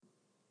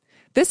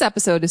This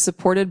episode is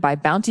supported by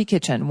Bounty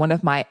Kitchen, one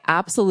of my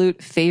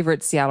absolute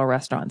favorite Seattle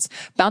restaurants.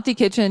 Bounty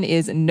Kitchen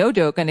is, no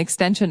joke, an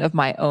extension of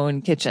my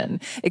own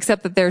kitchen,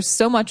 except that there's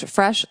so much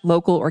fresh,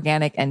 local,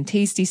 organic, and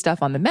tasty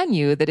stuff on the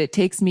menu that it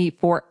takes me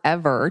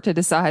forever to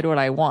decide what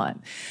I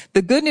want.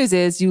 The good news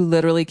is you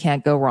literally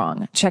can't go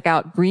wrong. Check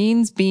out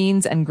greens,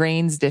 beans, and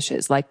grains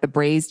dishes like the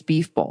braised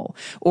beef bowl,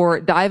 or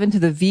dive into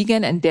the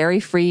vegan and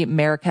dairy-free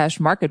Marrakesh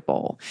market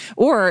bowl,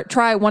 or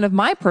try one of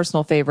my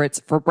personal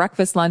favorites for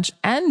breakfast, lunch,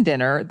 and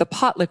dinner, the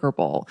pot liquor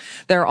bowl.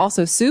 There are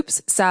also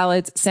soups,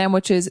 salads,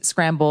 sandwiches,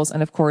 scrambles,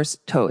 and of course,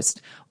 toast,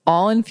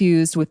 all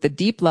infused with the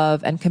deep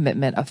love and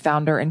commitment of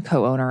founder and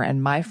co-owner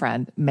and my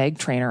friend, Meg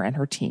Trainer, and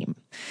her team.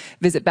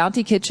 Visit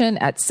Bounty Kitchen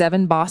at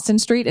 7 Boston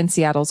Street in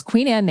Seattle's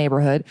Queen Anne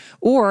neighborhood,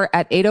 or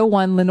at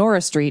 801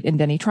 Lenora Street in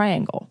Denny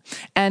Triangle.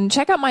 And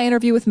check out my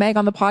interview with Meg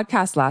on the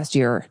podcast last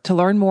year to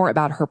learn more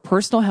about her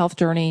personal health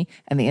journey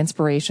and the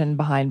inspiration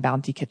behind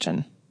Bounty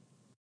Kitchen.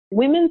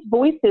 Women's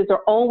voices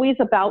are always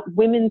about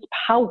women's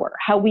power,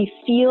 how we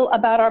feel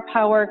about our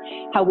power,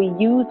 how we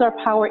use our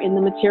power in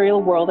the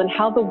material world, and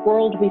how the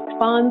world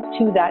responds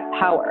to that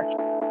power.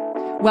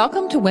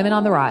 Welcome to Women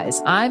on the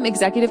Rise. I'm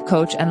executive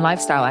coach and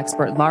lifestyle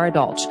expert Lara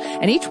Dolch,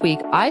 and each week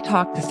I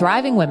talk to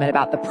thriving women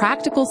about the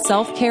practical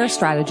self-care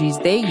strategies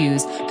they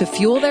use to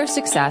fuel their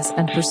success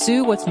and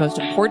pursue what's most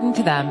important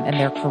to them in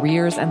their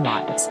careers and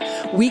lives.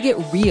 We get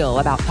real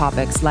about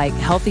topics like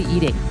healthy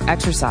eating,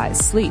 exercise,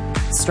 sleep,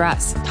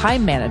 stress,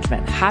 time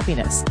management,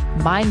 happiness,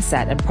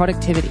 mindset, and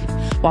productivity,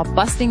 while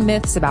busting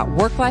myths about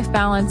work-life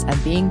balance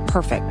and being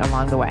perfect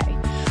along the way.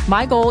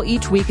 My goal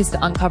each week is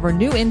to uncover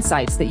new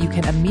insights that you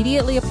can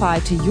immediately apply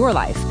to your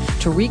life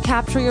to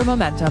recapture your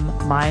momentum,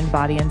 mind,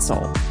 body, and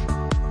soul.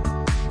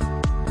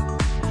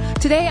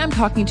 Today, I'm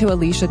talking to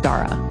Alicia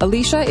Dara.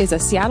 Alicia is a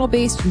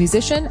Seattle-based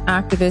musician,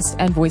 activist,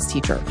 and voice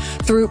teacher.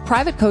 Through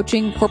private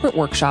coaching, corporate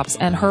workshops,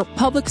 and her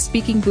public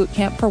speaking boot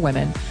camp for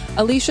women,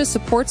 Alicia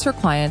supports her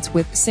clients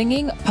with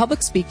singing,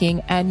 public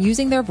speaking, and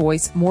using their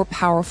voice more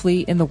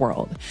powerfully in the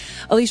world.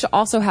 Alicia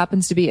also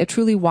happens to be a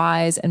truly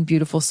wise and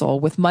beautiful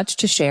soul with much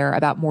to share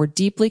about more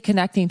deeply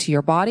connecting to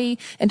your body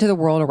and to the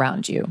world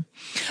around you.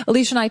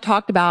 Alicia and I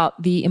talked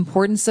about the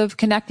importance of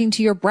connecting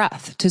to your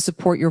breath to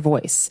support your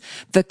voice,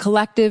 the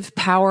collective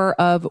power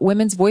of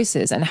women's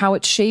voices and how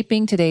it's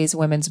shaping today's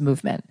women's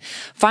movement,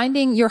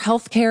 finding your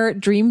healthcare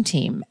dream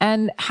team,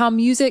 and how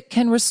music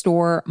can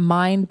restore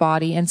mind,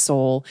 body, and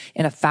soul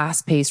in a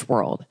fast-paced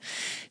world.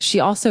 She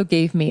also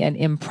gave me an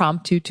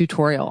impromptu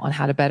tutorial on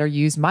how to better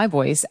use my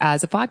voice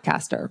as a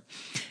podcaster.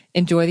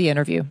 Enjoy the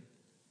interview.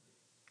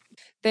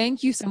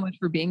 Thank you so much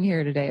for being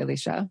here today,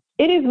 Alicia.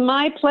 It is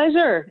my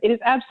pleasure. It is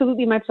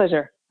absolutely my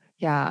pleasure.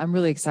 Yeah, I'm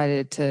really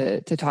excited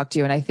to talk to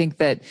you. And I think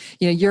that,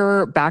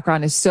 your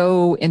background is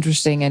so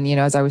interesting. And,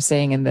 as I was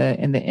saying in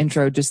the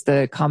intro, just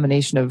the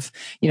combination of,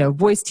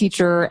 voice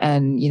teacher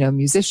and,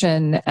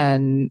 musician.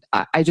 And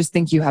I just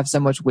think you have so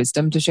much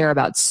wisdom to share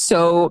about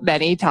so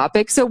many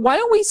topics. So why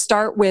don't we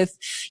start with,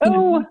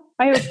 I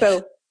hope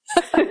so.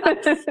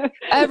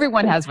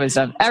 Everyone has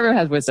wisdom. Everyone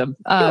has wisdom.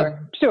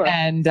 Sure.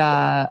 And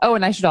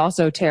I should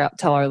also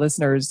tell our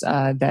listeners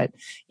that,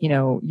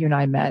 you and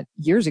I met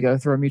years ago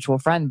through a mutual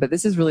friend, but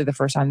this is really the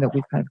first time that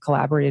we've kind of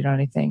collaborated on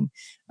anything.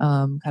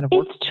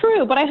 It's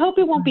true, but I hope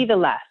it won't be the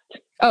last.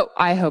 Oh,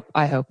 I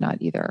hope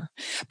not either.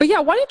 But yeah,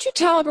 why don't you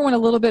tell everyone a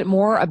little bit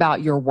more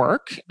about your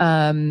work,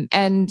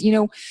 and,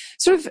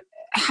 sort of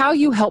how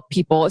you help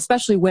people,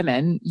 especially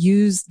women,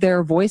 use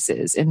their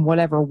voices in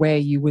whatever way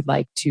you would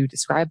like to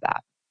describe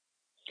that.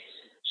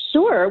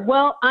 Sure.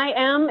 Well, I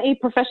am a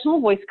professional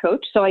voice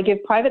coach, so I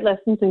give private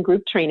lessons and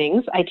group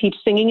trainings. I teach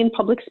singing and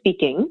public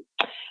speaking,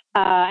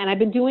 and I've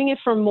been doing it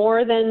for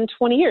more than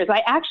 20 years.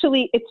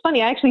 It's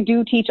funny, I actually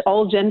do teach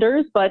all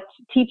genders, but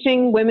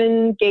teaching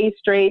women, gay,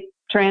 straight,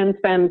 trans,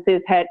 femme,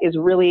 cis, het is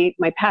really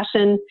my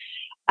passion.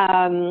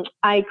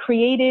 I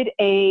created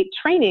a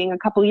training a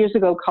couple of years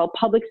ago called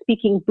Public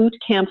Speaking Boot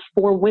Camp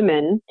for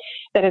Women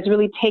that has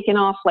really taken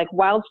off like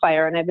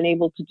wildfire, and I've been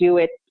able to do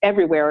it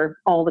everywhere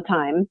all the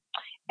time.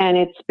 And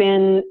it's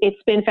been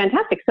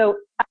fantastic. So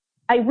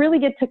I really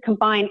get to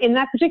combine, in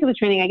that particular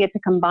training, I get to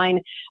combine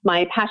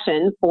my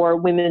passion for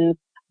women's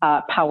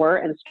power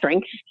and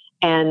strength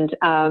and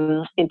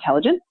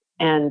intelligence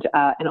and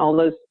all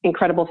those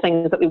incredible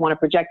things that we want to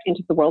project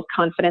into the world,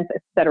 confidence,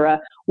 etc.,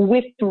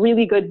 with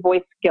really good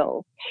voice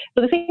skills.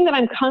 So the thing that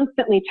I'm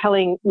constantly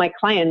telling my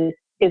clients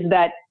is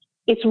that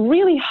it's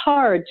really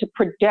hard to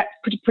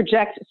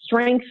project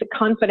strength,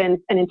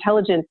 confidence, and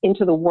intelligence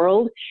into the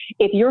world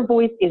if your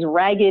voice is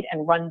ragged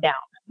and run down.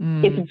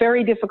 It's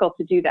very difficult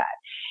to do that.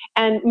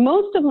 And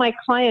most of my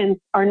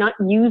clients are not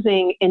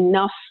using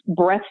enough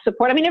breath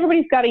support. I mean,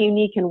 everybody's got a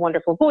unique and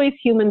wonderful voice.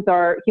 Humans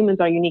are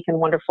unique and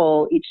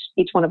wonderful.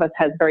 Each one of us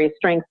has various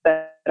strengths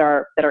that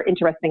are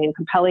interesting and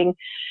compelling.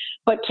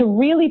 But to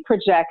really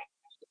project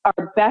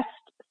our best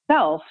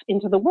self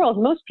into the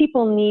world, most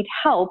people need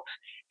help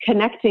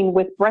connecting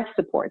with breath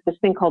support, this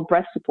thing called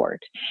breath support.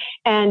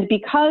 And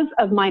because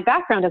of my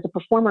background as a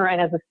performer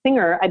and as a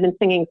singer, I've been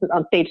singing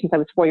on stage since I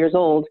was 4 years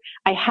old.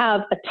 I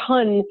have a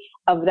ton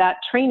of that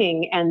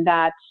training and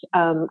that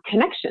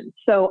connection.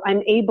 So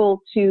I'm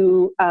able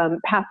to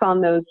pass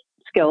on those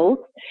skills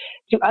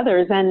to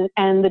others, and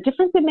the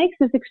difference it makes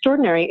is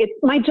extraordinary.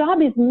 My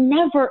job is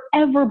never,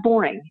 ever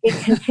boring.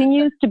 It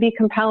continues to be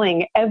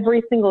compelling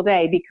every single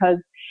day because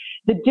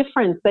the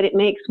difference that it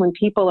makes when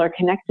people are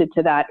connected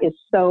to that is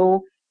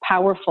so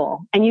powerful.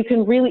 And you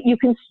can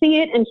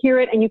see it and hear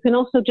it, and you can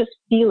also just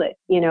feel it,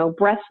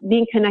 breath,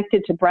 being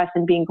connected to breath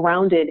and being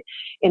grounded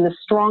in the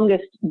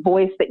strongest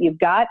voice that you've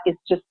got is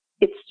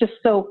it's just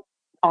so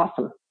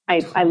awesome.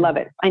 I love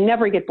it. I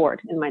never get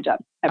bored in my job.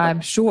 Ever.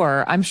 I'm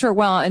sure.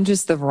 Well, and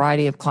just the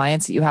variety of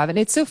clients that you have. And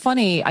it's so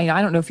funny. I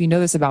don't know if you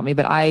know this about me,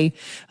 but I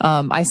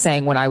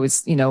sang when I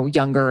was,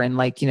 younger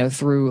and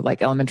through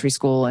elementary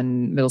school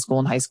and middle school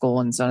and high school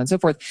and so on and so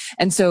forth.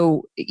 And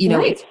so,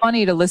 Right. It's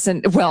funny to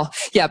listen. Well,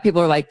 yeah,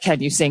 people are like, can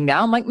you sing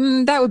now? I'm like,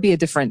 that would be a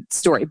different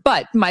story.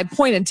 But my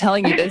point in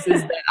telling you this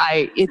is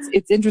that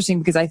it's interesting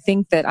because I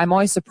think that I'm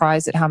always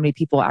surprised at how many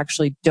people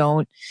actually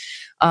don't,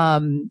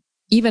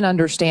 even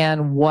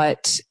understand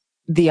what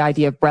the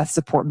idea of breath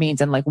support means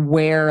and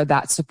where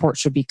that support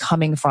should be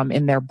coming from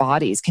in their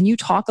bodies. Can you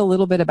talk a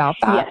little bit about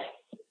that? Yes.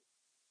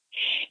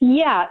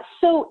 Yeah.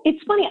 So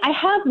it's funny. I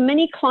have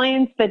many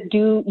clients that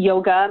do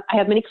yoga. I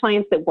have many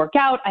clients that work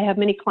out. I have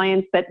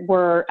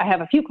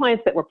a few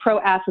clients that were pro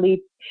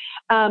athletes.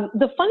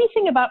 The funny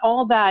thing about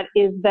all that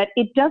is that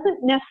it doesn't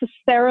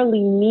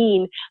necessarily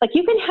mean,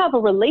 you can have a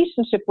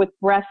relationship with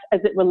breath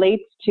as it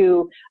relates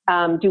to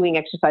doing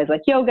exercise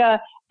like yoga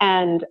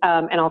and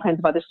all kinds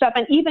of other stuff.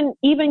 And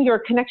even your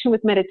connection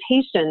with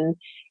meditation,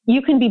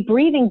 you can be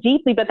breathing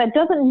deeply, but that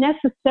doesn't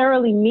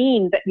necessarily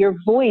mean that your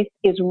voice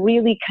is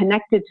really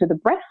connected to the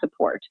breath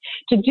support.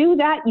 To do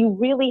that, you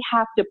really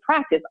have to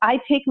practice. I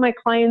take my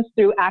clients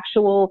through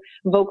actual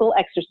vocal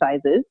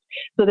exercises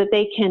so that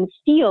they can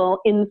feel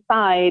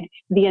inside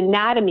the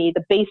anatomy,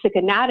 the basic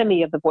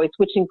anatomy of the voice,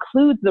 which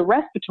includes the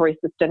respiratory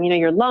system,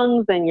 your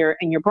lungs and your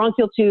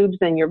bronchial tubes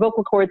and your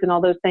vocal cords and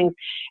all those things.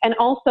 And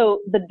also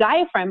the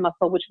diaphragm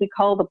muscle, which we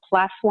call the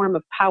platform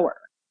of power.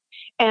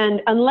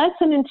 And unless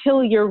and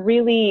until you're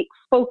really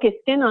focused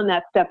in on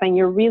that stuff and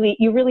you really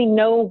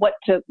know what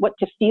to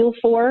feel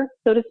for,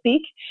 so to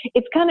speak,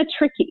 it's kind of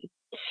tricky.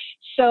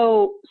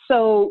 So,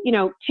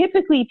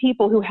 typically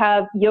people who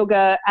have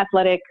yoga,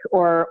 athletic,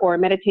 or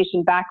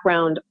meditation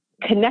background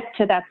connect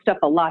to that stuff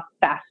a lot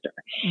faster.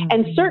 Mm-hmm.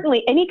 And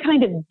certainly any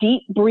kind of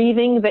deep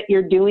breathing that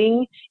you're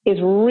doing is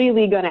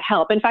really going to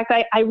help. In fact,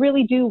 I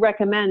really do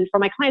recommend for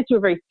my clients who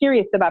are very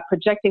serious about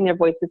projecting their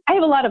voices. I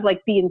have a lot of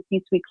B and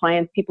C-suite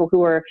clients, people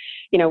who are,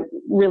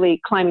 really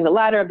climbing the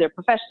ladder of their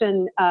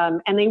profession,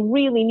 and they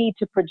really need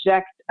to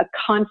project a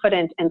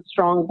confident and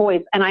strong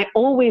voice. And I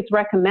always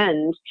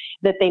recommend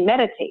that they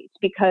meditate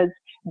because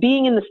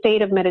being in the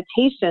state of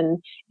meditation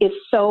is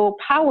so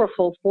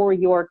powerful for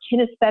your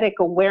kinesthetic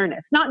awareness,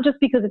 not just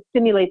because it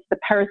stimulates the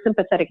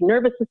parasympathetic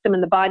nervous system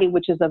in the body,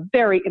 which is a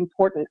very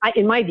important,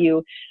 in my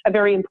view, a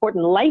very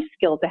important life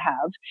skill to have,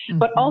 mm-hmm.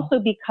 but also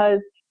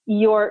because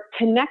your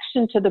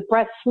connection to the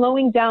breath,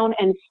 slowing down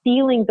and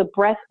feeling the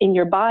breath in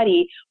your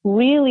body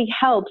really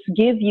helps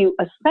give you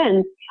a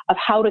sense of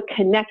how to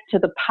connect to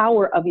the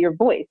power of your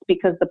voice,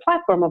 because the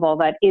platform of all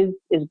that is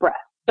breath.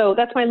 So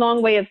that's my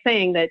long way of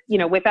saying that,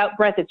 without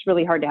breath, it's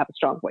really hard to have a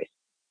strong voice.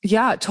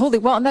 Yeah, totally.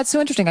 Well, and that's so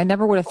interesting. I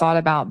never would have thought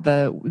about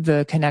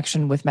the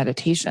connection with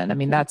meditation. I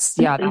mean, that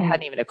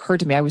hadn't even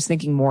occurred to me. I was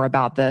thinking more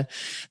about the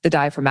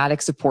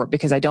diaphragmatic support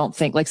because I don't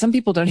think, some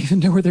people don't even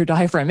know where their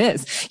diaphragm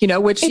is,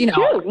 which, it's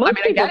true. Most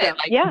I get it.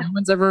 No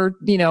one's ever,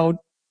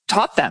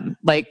 taught them.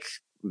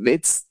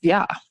 It's,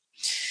 yeah.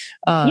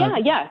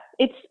 Yeah.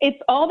 It's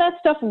all that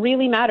stuff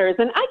really matters.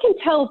 And I can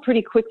tell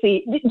pretty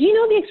quickly. Do you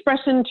know the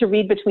expression to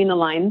read between the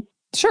lines?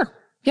 Sure.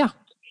 Yeah.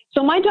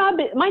 So my job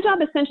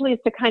essentially is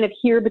to kind of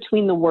hear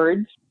between the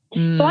words.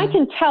 So I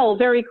can tell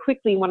very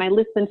quickly when I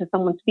listen to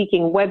someone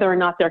speaking whether or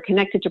not they're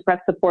connected to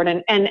breath support.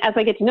 And as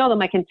I get to know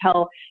them, I can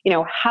tell,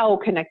 how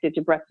connected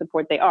to breath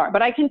support they are.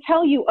 But I can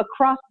tell you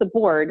across the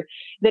board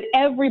that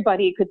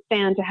everybody could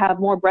stand to have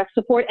more breath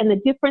support. And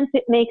the difference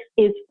it makes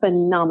is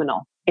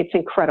phenomenal. It's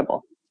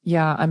incredible.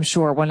 Yeah, I'm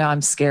sure. Well, now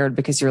I'm scared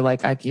because you're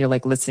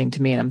listening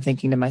to me and I'm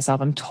thinking to myself,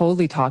 I'm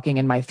totally talking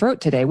in my throat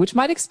today, which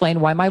might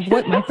explain why my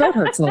throat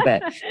hurts a little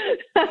bit.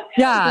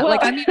 Yeah. Well,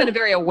 I'm even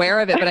very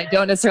aware of it, but I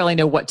don't necessarily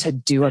know what to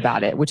do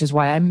about it, which is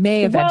why I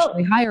may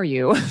eventually hire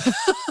you.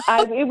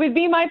 It would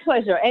be my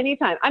pleasure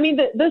anytime. I mean,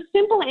 the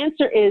simple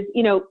answer is,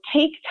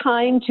 take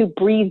time to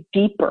breathe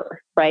deeper,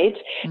 right?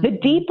 Mm-hmm. The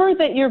deeper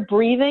that you're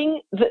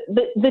breathing,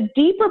 the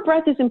deeper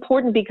breath is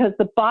important because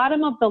the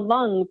bottom of the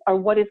lungs are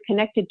what is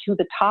connected to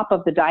the top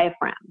of the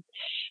diaphragm.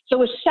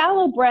 So a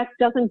shallow breath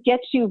doesn't get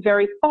you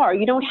very far.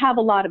 You don't have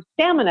a lot of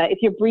stamina if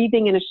you're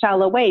breathing in a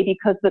shallow way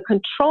because the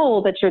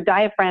control that your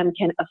diaphragm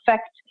can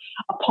affect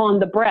upon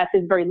the breath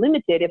is very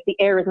limited if the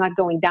air is not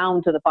going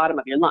down to the bottom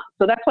of your lungs.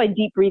 So that's why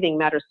deep breathing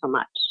matters so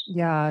much.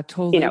 Yeah,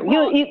 totally.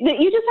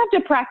 You just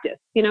have to practice,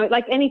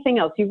 like anything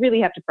else, you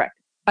really have to practice.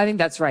 I think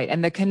that's right.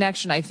 And the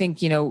connection, I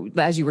think,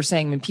 as you were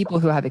saying, when people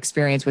who have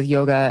experience with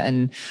yoga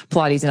and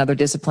Pilates and other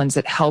disciplines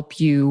that help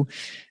you,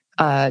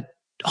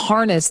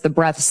 harness the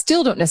breath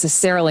still don't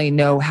necessarily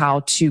know how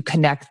to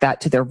connect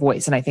that to their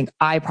voice. And I think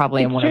I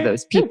probably am one of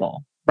those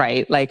people,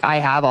 right? Like I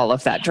have all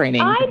of that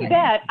training. I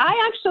bet.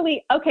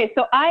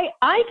 So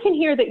I can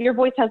hear that your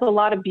voice has a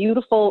lot of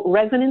beautiful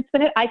resonance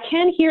in it. I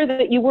can hear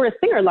that you were a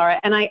singer, Laura.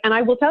 And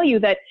I will tell you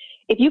that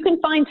if you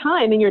can find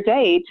time in your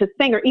day to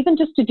sing or even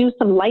just to do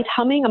some light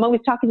humming, I'm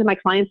always talking to my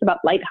clients about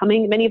light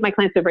humming. Many of my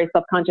clients are very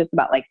self-conscious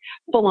about like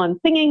full on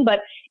singing,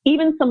 but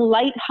even some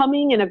light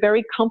humming in a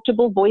very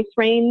comfortable voice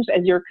range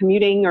as you're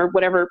commuting or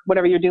whatever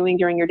you're doing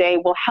during your day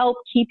will help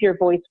keep your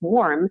voice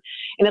warm,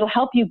 and it'll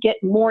help you get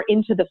more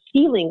into the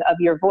feeling of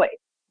your voice.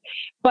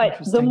 But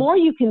the more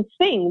you can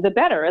sing, the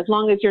better, as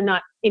long as you're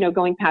not,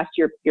 going past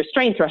your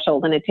strain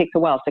threshold, and it takes a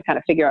while to kind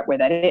of figure out where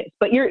that is.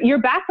 But your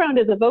background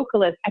as a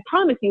vocalist, I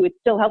promise you, it's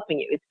still helping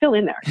you. It's still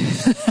in there.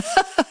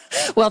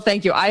 Well,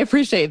 thank you. I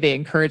appreciate the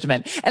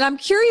encouragement. And I'm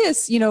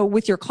curious,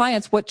 with your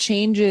clients, what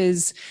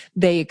changes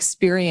they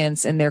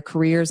experience in their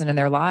careers and in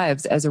their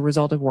lives as a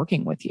result of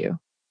working with you?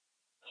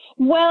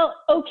 Well,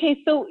 okay.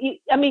 So,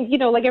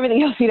 like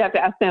everything else, you'd have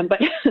to ask them.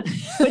 But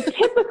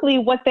typically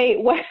what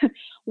they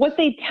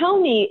tell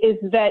me is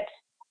that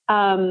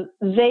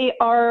they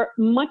are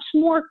much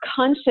more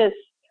conscious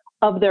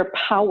of their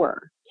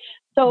power.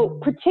 So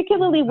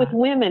particularly with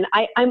women,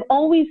 I'm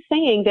always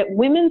saying that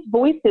women's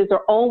voices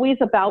are always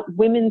about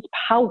women's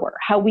power,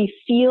 how we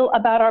feel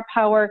about our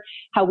power,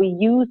 how we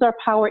use our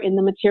power in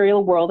the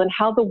material world, and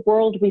how the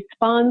world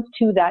responds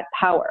to that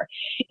power.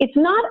 It's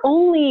not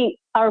only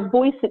our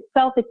voice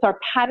itself, it's our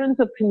patterns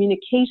of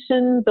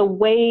communication,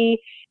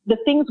 the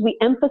things we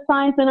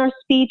emphasize in our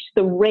speech,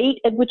 the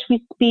rate at which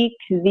we speak,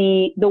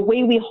 the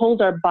way we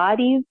hold our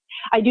bodies.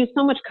 I do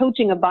so much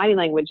coaching of body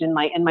language in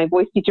my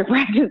voice teacher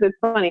practice. It's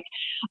funny.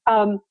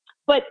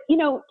 But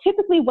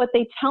typically what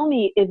they tell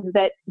me is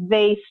that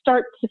they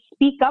start to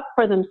speak up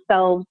for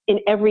themselves in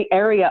every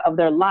area of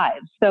their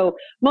lives. So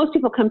most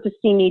people come to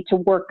see me to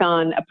work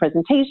on a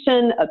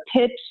presentation, a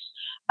pitch,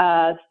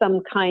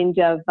 some kind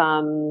of,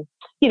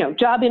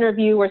 job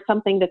interview or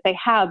something that they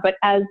have. But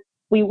as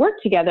we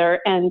work together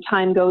and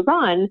time goes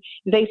on,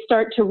 they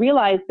start to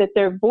realize that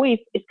their voice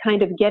is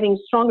kind of getting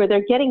stronger.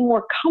 They're getting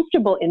more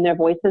comfortable in their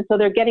voice. And so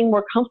they're getting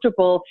more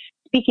comfortable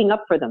speaking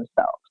up for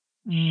themselves.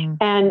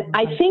 And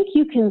I think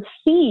you can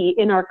see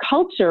in our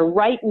culture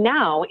right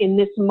now, in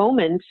this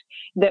moment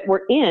that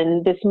we're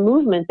in, this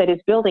movement that is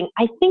building,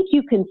 I think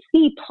you can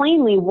see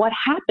plainly what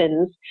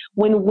happens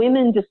when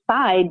women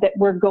decide that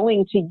we're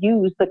going to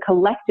use the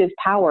collective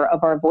power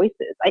of our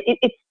voices.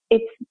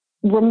 It's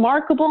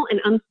remarkable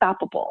and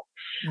unstoppable.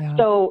 Yeah.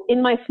 So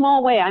in my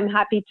small way, I'm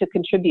happy to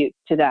contribute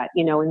to that,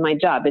 in my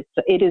job.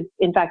 It is,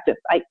 in fact,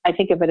 I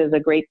think of it as a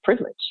great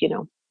privilege,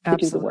 to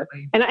Absolutely. do the work.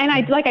 And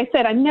I, like I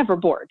said, I'm never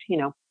bored,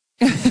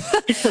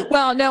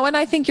 Well, no, and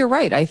I think you're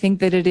right. I think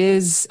that it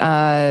is,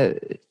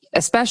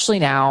 especially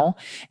now,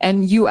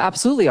 and you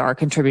absolutely are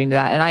contributing to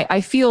that. And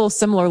I feel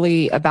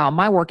similarly about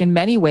my work. In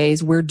many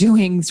ways, we're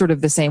doing sort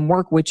of the same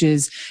work, which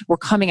is we're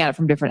coming at it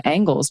from different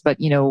angles, but,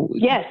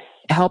 yes.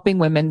 helping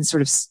women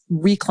sort of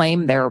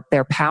reclaim their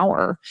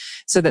power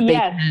so that they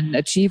can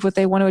achieve what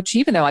they want to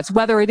achieve in their lives,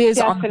 whether it is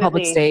on the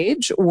public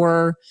stage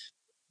or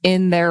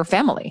in their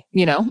family,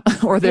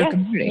 or their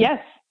community.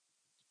 Yes.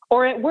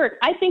 Or at work.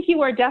 I think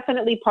you are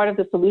definitely part of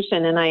the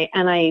solution. And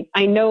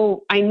I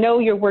know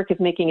your work is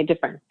making a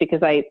difference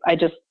because I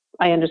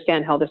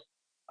understand how this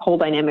whole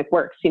dynamic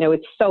works.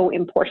 It's so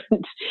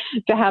important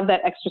to have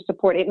that extra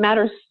support. It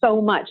matters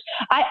so much.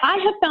 I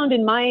have found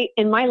in my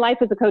life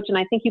as a coach, and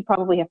I think you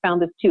probably have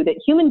found this too, that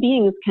human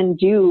beings can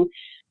do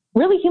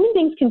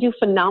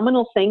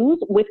phenomenal things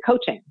with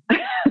coaching.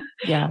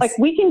 Yes. Like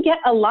we can get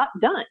a lot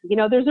done.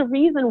 There's a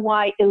reason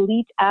why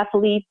elite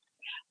athletes,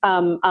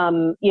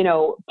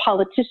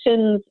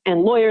 politicians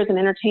and lawyers and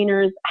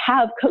entertainers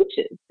have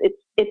coaches.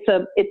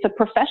 It's a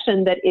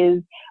profession that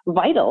is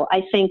vital,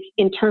 I think,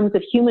 in terms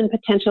of human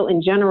potential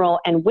in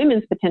general and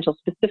women's potential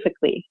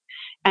specifically.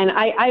 And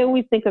I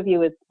always think of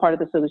you as part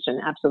of the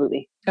solution.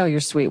 Absolutely. Oh, you're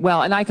sweet.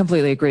 Well, and I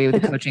completely agree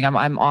with the coaching.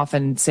 I'm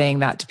often saying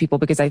that to people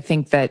because I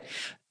think that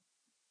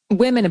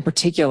women in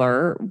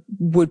particular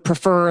would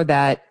prefer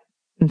that.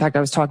 In fact, I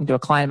was talking to a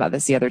client about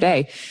this the other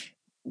day.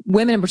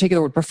 Women in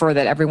particular would prefer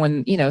that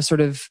everyone,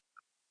 sort of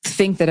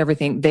think that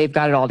they've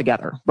got it all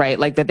together, right?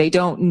 Like that they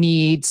don't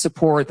need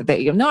support, that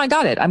they, no, I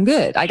got it. I'm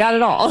good. I got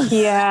it all.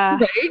 Yeah.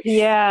 Right?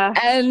 Yeah.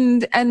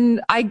 And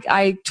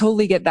I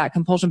totally get that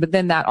compulsion, but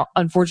then that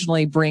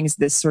unfortunately brings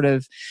this sort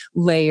of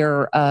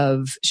layer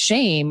of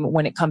shame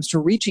when it comes to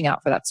reaching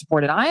out for that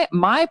support. And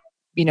my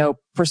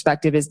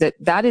perspective is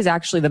that is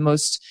actually the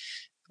most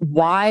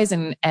wise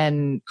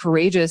and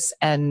courageous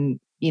and,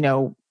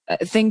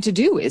 thing to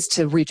do is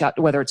to reach out,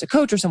 whether it's a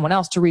coach or someone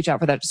else, to reach out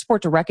for that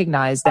support, to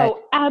recognize that. Oh,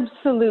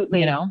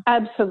 absolutely.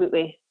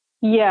 Absolutely.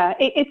 Yeah.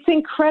 It's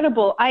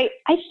incredible. I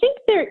think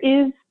there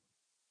is,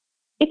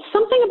 it's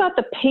something about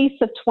the pace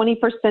of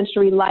 21st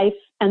century life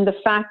and the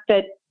fact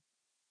that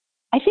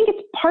I think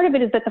it's part of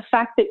it is that the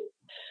fact that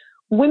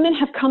women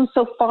have come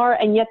so far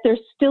and yet there's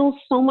still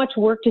so much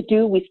work to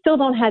do. We still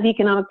don't have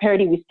economic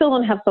parity. We still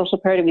don't have social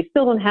parity. We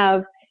still don't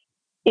have,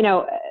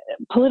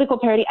 political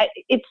parity.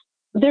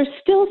 There's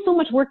still so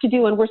much work to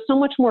do and we're so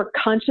much more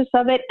conscious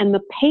of it. And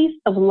the pace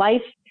of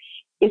life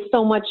is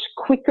so much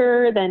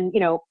quicker than,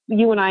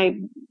 you and I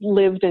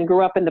lived and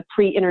grew up in the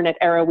pre-internet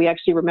era. We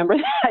actually remember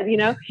that,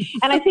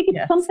 and I think it's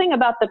Yes. something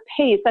about the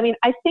pace. I mean,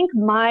 I think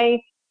my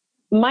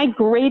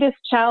greatest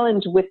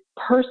challenge with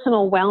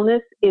personal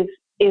wellness is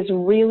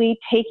really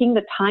taking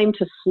the time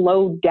to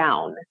slow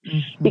down.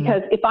 Mm-hmm.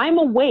 Because if I'm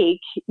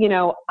awake,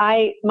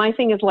 my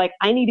thing is like,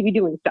 I need to be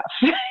doing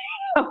stuff.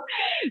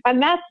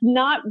 And that's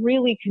not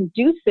really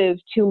conducive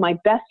to my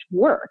best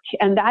work.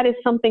 And that is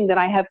something that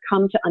I have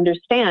come to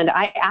understand.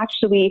 I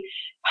actually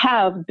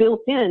have built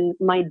in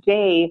my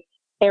day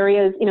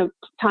areas,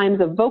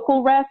 times of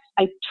vocal rest.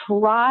 I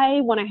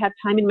try, when I have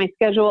time in my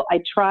schedule, I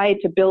try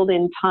to build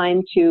in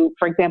time to,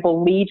 for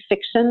example, read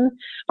fiction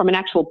from an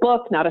actual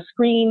book, not a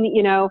screen.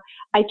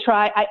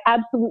 I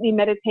absolutely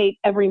meditate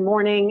every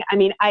morning. I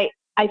mean, I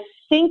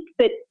think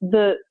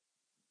that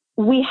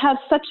we have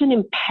such an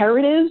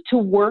imperative to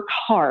work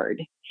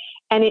hard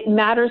and it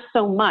matters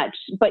so much,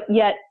 but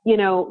yet,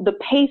 the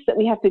pace that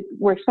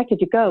we're expected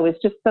to go is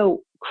just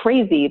so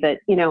crazy that,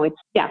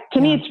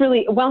 to me, it's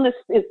really wellness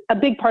is a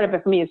big part of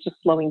it for me is just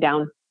slowing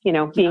down,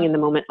 being in the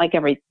moment, like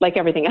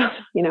everything else,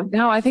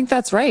 No, I think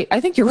that's right. I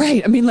think you're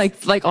right. I mean,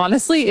 like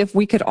honestly, if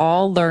we could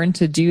all learn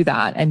to do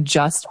that and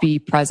just be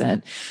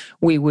present,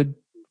 we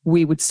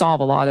would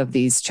solve a lot of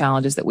these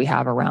challenges that we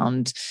have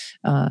around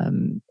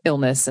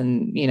illness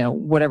and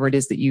whatever it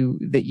is that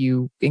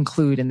you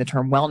include in the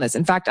term wellness.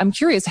 In fact, I'm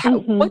curious,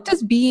 what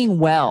does being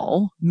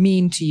well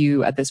mean to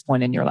you at this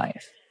point in your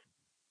life?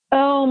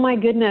 Oh my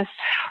goodness!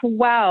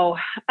 Wow.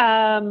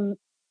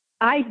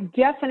 I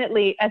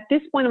definitely, at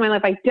this point in my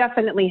life, I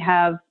definitely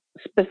have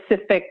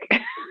specific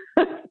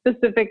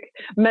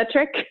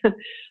metric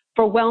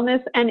for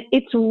wellness. And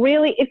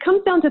it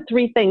comes down to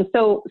three things.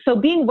 So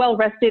being well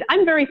rested,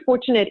 I'm very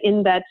fortunate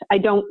in that I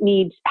don't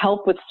need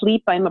help with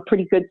sleep. I'm a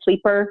pretty good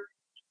sleeper.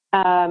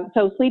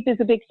 So sleep is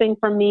a big thing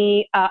for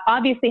me.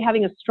 Obviously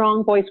having a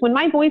strong voice. When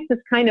my voice is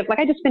kind of like,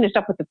 I just finished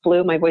up with the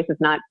flu. My voice is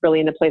not really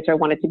in the place where I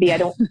want it to be. I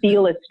don't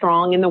feel as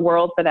strong in the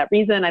world for that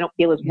reason. I don't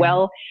feel as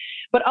well.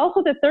 But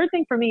also the third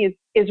thing for me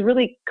is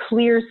really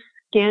clear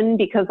skin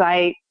because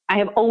I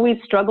have always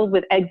struggled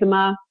with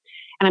eczema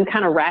and I'm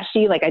kind of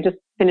rashy. Like I just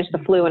finished the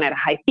flu and I had a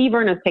high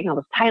fever and I was taking all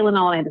this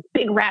Tylenol and I had this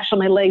big rash on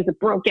my legs that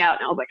broke out.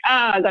 And I was like,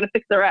 I got to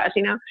fix the rash,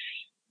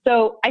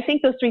 So I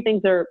think those three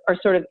things are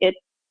sort of it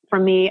for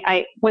me.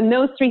 When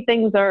those three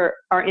things are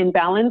in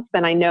balance,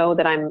 then I know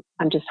that I'm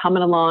just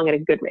humming along at a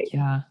good rate.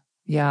 Yeah.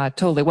 Yeah,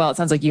 totally. Well, it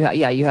sounds like you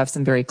have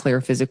some very clear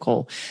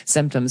physical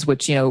symptoms,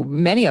 which,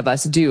 many of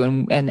us do.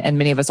 And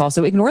many of us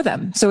also ignore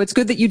them. So it's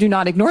good that you do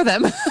not ignore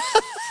them.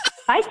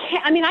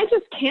 I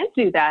just can't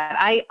do that.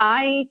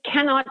 I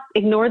cannot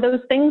ignore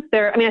those things.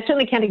 I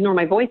certainly can't ignore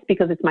my voice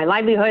because it's my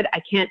livelihood.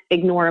 I can't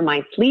ignore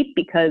my sleep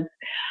because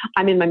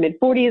I'm in my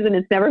mid-40s and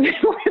it's never been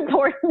more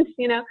important,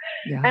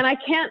 Yeah. And I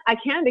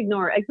can't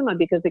ignore eczema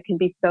because it can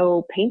be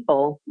so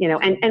painful,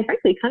 and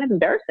frankly, kind of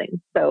embarrassing.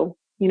 So,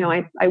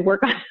 I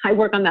work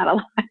on that a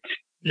lot.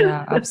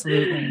 Yeah,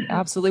 absolutely.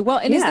 Absolutely. Well,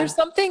 and is there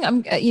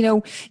something,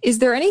 is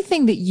there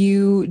anything that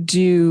you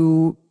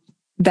do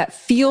that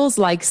feels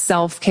like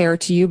self-care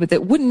to you, but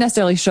that wouldn't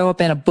necessarily show up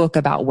in a book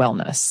about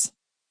wellness?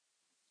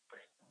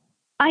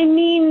 I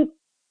mean,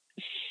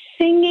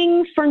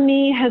 singing for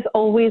me has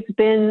always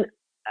been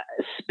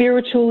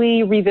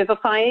spiritually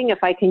revivifying,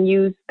 if I can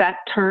use that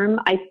term.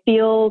 I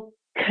feel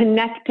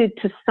connected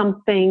to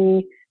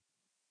something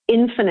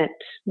infinite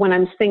when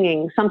I'm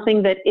singing,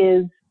 something that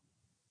is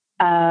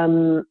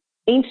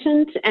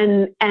ancient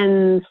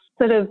and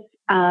sort of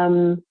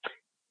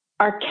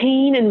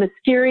arcane and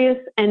mysterious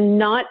and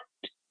not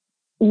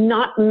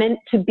meant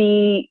to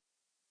be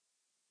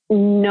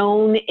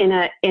known in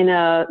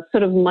a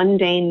sort of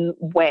mundane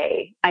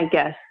way, I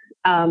guess.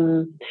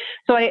 So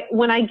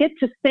when I get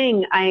to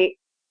sing,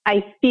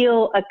 I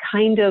feel a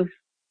kind of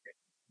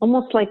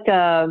almost like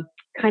a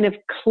kind of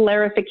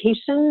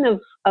clarification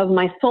of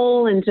my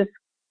soul and just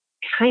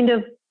kind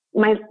of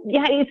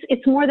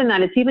it's more than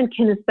that. It's even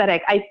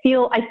kinesthetic. I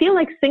feel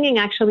like singing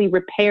actually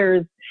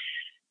repairs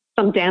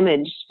some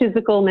damage,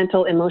 physical,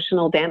 mental,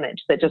 emotional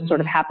damage that just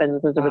sort of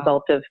happens as a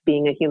result of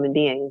being a human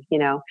being,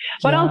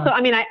 But also,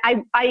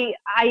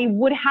 I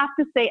would have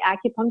to say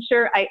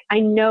acupuncture. I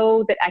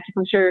know that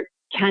acupuncture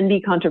can be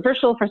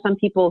controversial for some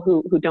people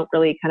who don't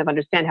really kind of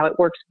understand how it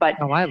works,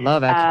 but I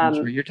love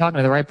acupuncture. You're talking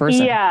to the right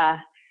person. Yeah.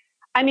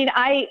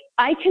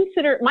 I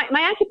consider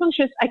my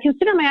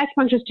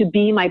acupuncturist to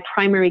be my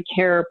primary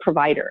care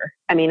provider.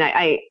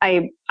 I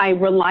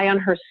rely on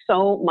her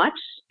so much,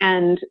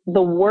 and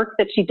the work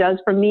that she does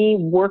for me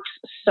works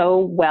so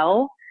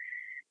well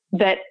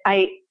that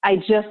I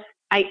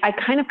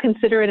kind of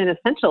consider it an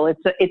essential.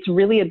 It's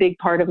really a big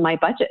part of my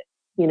budget,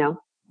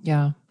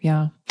 Yeah.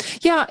 Yeah.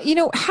 Yeah.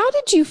 How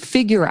did you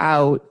figure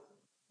out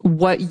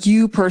what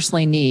you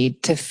personally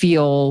need to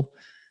feel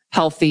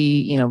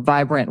healthy,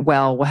 vibrant,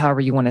 well, however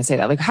you want to say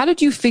that? Like, how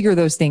did you figure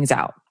those things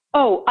out?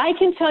 Oh, I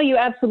can tell you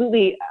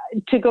absolutely.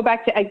 To go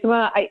back to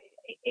eczema,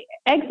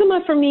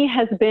 eczema for me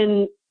has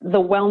been the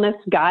wellness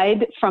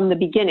guide from the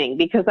beginning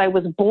because I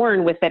was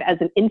born with it as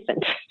an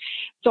infant.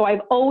 So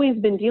I've always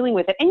been dealing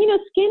with it. And,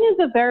 skin is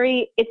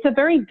it's a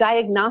very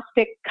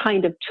diagnostic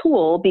kind of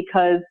tool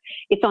because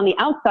it's on the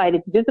outside,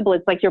 it's visible.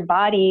 It's like your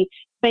body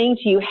saying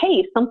to you,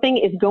 hey, something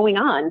is going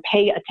on.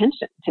 Pay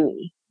attention to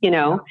me,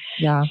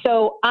 Yeah.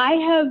 So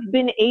I've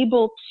been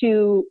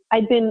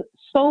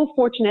so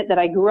fortunate that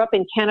I grew up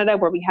in Canada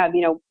where we have,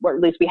 or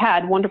at least we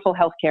had wonderful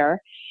healthcare.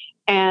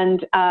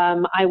 And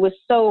I was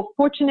so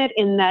fortunate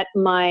in that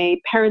my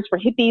parents were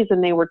hippies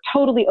and they were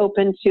totally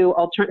open to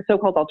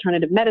so-called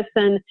alternative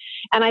medicine.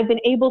 And I've been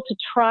able to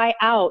try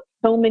out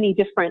so many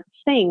different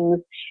things.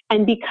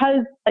 And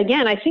because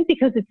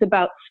it's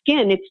about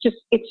skin, it's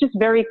just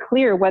very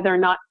clear whether or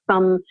not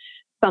some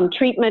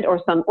treatment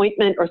or some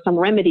ointment or some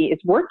remedy is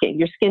working.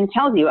 Your skin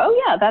tells you,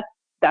 oh yeah,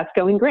 that's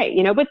going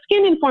great, but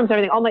skin informs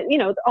everything.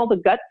 All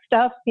the gut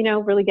stuff,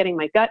 really getting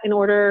my gut in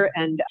order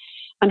and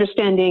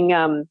understanding,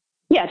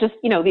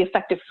 the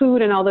effective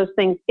food and all those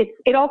things.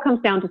 It all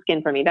comes down to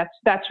skin for me.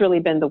 That's really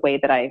been the way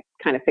that I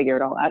kind of figure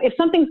it all out. If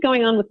something's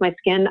going on with my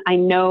skin, I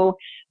know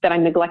that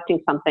I'm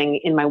neglecting something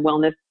in my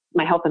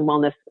health and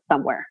wellness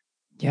somewhere.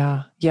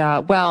 Yeah. Yeah.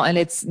 Well, and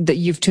it's that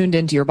you've tuned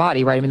into your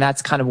body, right? I mean,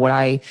 that's kind of what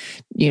I,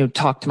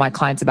 talk to my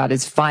clients about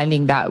is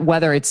finding that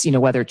whether it's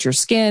your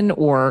skin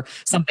or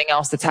something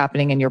else that's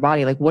happening in your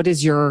body, like what's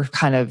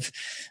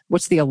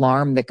the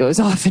alarm that goes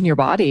off in your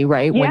body,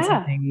 right? Yeah, when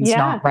something's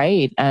not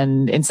right.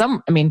 And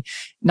eczema,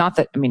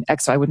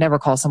 I would never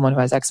call someone who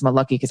has eczema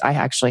lucky because I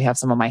actually have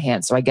some on my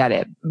hands. So I get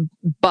it,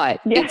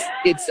 but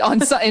it's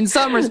in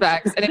some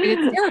respects. And I mean,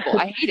 it's terrible.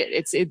 I hate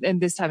it.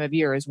 And this time of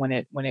year is when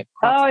it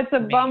oh, it's a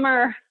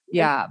bummer.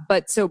 Yeah.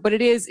 But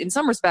it is in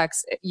some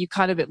respects, you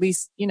kind of, at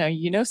least,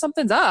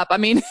 something's up. I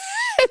mean,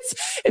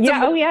 it's a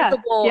more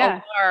visible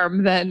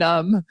alarm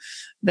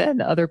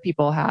than other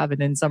people have.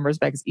 And in some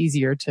respects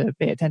easier to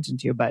pay attention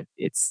to, but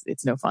it's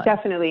no fun.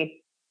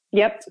 Definitely.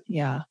 Yep.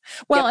 Yeah.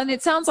 Well, and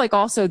it sounds like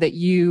also that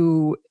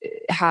you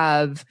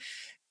have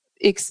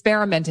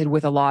experimented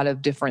with a lot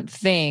of different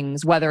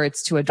things, whether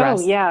it's to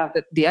address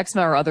the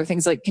eczema or other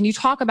things. Like, can you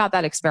talk about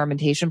that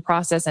experimentation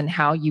process and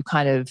how you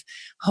kind of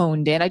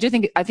honed in? I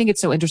think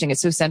it's so interesting. It's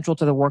so central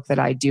to the work that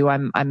I do.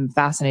 I'm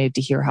fascinated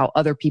to hear how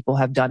other people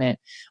have done it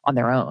on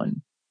their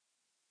own.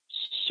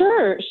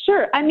 Sure.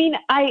 I mean,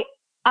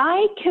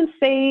 I can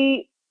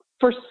say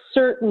for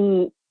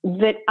certain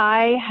that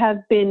I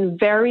have been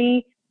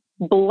very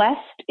blessed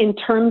in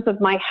terms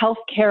of my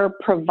healthcare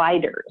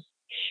providers.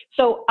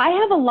 So I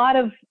have a lot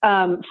of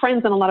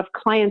friends and a lot of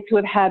clients who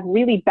have had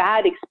really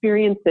bad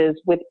experiences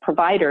with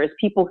providers,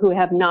 people who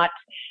have not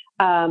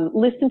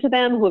listened to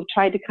them, who have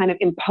tried to kind of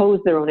impose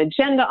their own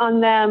agenda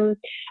on them,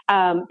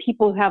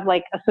 people who have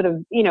like a sort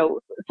of,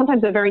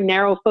 sometimes a very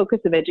narrow focus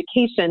of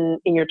education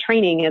in your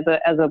training as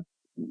a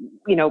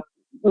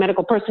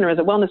medical person or as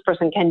a wellness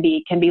person can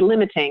be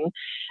limiting.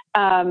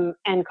 And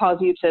cause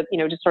you to,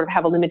 just sort of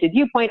have a limited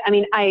viewpoint. I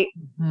mean, I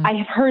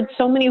have heard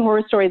so many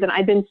horror stories and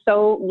I've been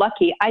so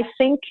lucky. I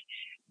think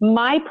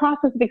my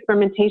process of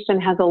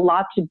experimentation has a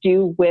lot to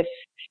do with,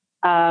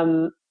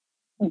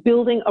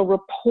 building a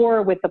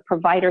rapport with the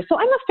provider. So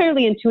I'm a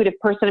fairly intuitive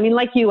person. I mean,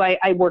 like you,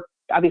 I work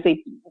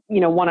obviously,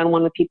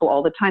 one-on-one with people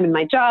all the time in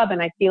my job.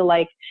 And I feel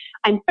like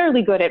I'm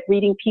fairly good at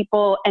reading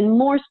people. And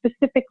more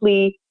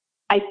specifically,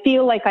 I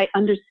feel like I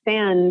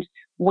understand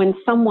when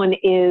someone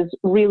is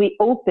really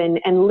open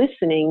and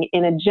listening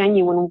in a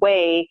genuine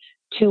way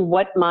to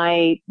what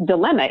my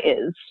dilemma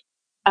is,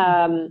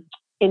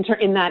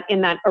 in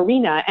that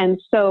arena. And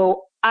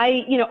so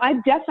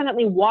I've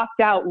definitely walked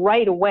out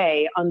right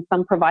away on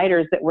some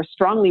providers that were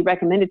strongly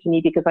recommended to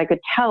me because I could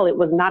tell it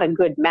was not a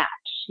good match.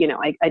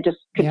 I just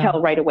could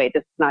tell right away,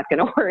 this is not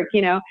going to work,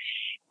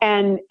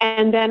 and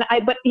then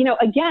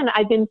again,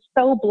 I've been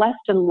so blessed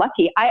and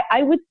lucky.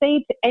 I would say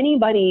to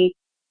anybody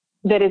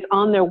that is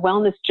on their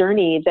wellness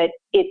journey that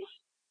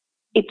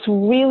it's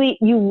really,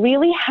 you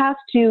really have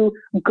to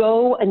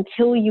go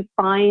until you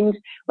find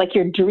like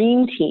your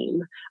dream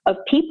team of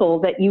people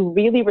that you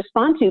really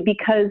respond to,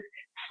 because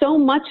so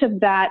much of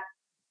that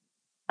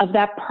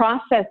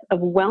process of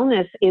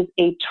wellness is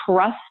a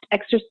trust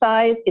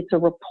exercise. It's a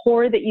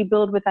rapport that you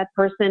build with that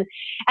person.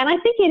 And I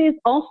think it is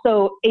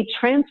also a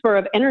transfer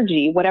of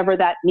energy, whatever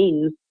that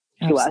means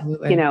to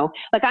Absolutely. us,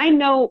 like I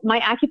know my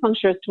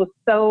acupuncturist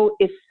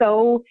is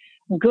so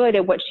good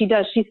at what she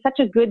does. She's such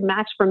a good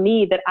match for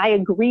me that I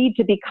agreed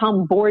to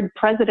become board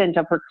president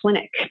of her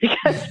clinic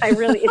because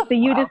it's the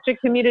U District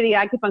Community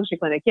Acupuncture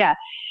Clinic. Yeah.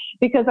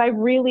 Because I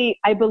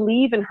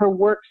believe in her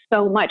work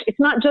so much. It's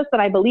not just that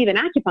I believe in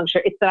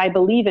acupuncture. It's that I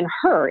believe in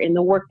her, in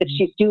the work that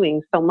she's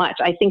doing so much.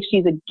 I think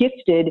she's a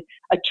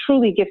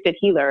truly gifted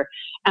healer.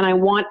 And I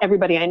want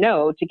everybody I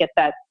know to get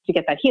that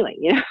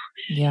healing,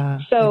 Yeah.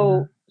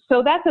 So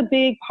so that's a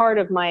big part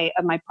of my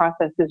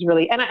process is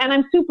really, and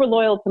I'm super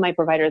loyal to my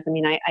providers. I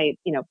mean, I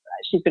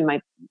she's been my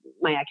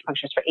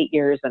acupuncturist for 8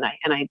 years, and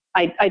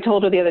I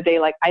told her the other day,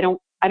 like, I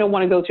don't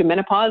want to go through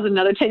menopause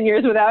another 10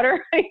 years without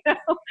her. You know?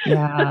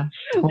 Yeah,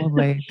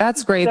 totally.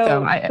 That's great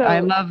though. I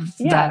love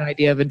that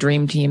idea of a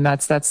dream team.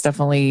 That's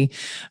definitely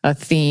a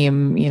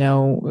theme,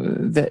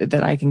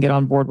 that I can get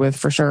on board with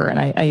for sure. And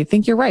I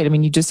think you're right. I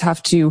mean, you just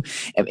have to,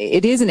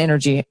 it is an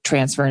energy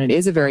transfer and it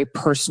is a very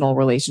personal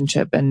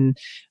relationship. And,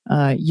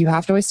 you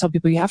have to always tell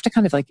people, you have to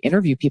kind of like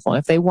interview people. And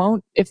if they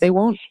won't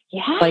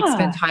like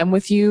spend time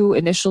with you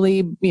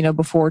initially,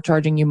 before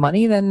charging you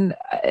money, then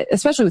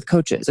especially with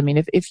coaches, I mean,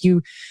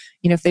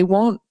 if they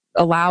won't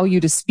allow you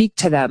to speak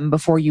to them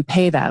before you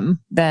pay them,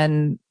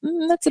 then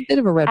that's a bit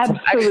of a red flag.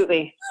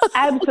 Absolutely.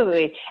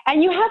 Absolutely.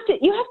 And you have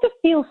to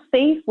feel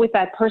safe with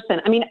that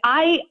person. I mean,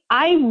 I'm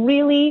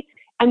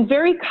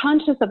very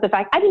conscious of the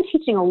fact I've been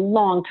teaching a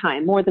long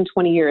time, more than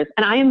 20 years.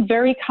 And I am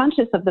very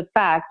conscious of the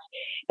fact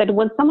that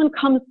when someone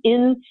comes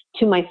into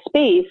my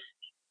space,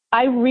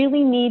 I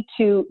really need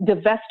to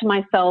divest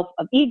myself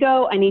of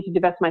ego. I need to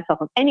divest myself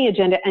of any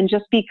agenda and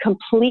just be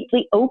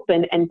completely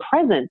open and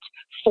present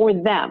for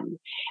them.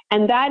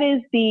 And that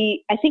is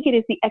I think it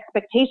is the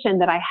expectation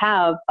that I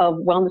have of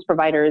wellness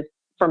providers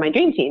for my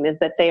dream team, is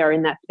that they are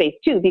in that space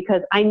too,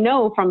 because I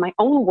know from my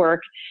own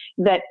work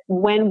that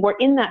when we're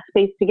in that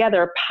space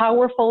together,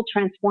 powerful,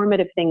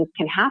 transformative things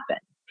can happen.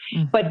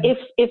 Mm-hmm. But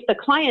if the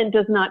client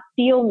does not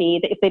feel me,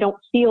 if they don't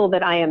feel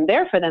that I am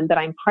there for them, that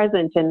I'm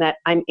present and that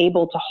I'm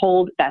able to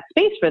hold that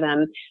space for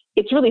them,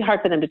 it's really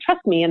hard for them to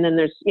trust me. And then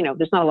there's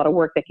not a lot of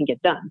work that can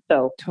get done.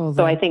 So, totally.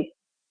 So I think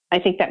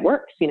that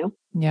works,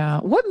 Yeah.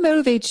 What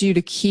motivates you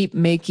to keep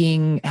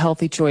making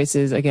healthy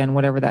choices, again,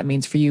 whatever that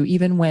means for you,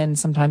 even when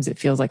sometimes it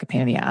feels like a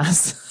pain in the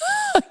ass?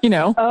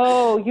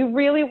 Oh, you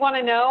really want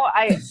to know?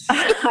 I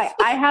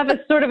have a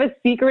sort of a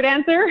secret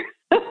answer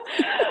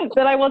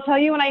that I will tell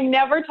you, and I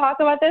never talk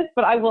about this,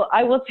 but I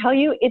will tell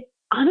you,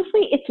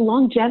 it's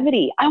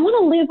longevity. I want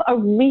to live a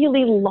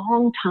really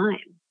long time.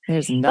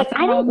 There's nothing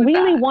I don't wrong with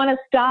really that. want to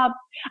stop.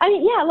 I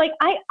mean, yeah,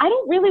 I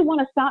don't really want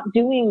to stop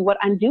doing what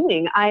I'm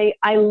doing.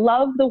 I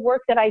love the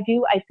work that I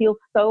do. I feel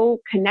so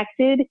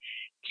connected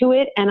to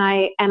it. And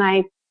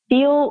I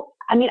feel,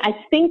 I mean,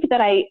 I think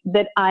that I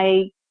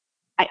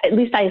at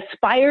least I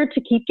aspire to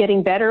keep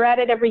getting better at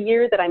it every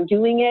year that I'm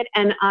doing it.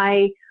 And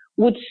I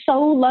would so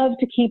love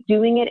to keep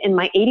doing it in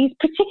my 80s,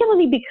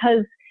 particularly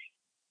because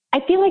I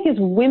feel like as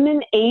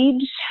women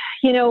age,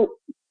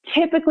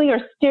 typically or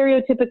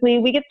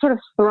stereotypically, we get sort of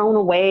thrown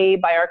away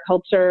by our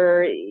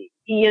culture,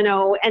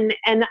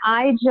 and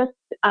I just,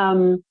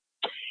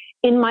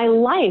 in my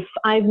life,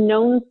 I've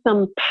known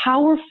some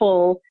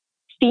powerful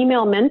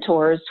female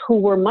mentors who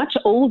were much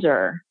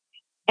older,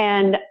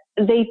 and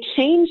they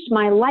changed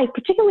my life,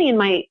 particularly in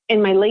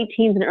my late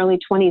teens and early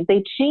 20s.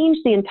 They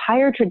changed the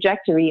entire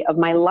trajectory of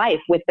my life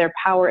with their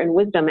power and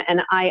wisdom.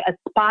 And I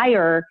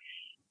aspire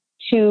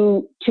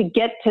to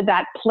get to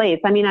that place.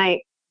 I mean,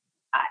 I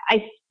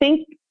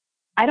think,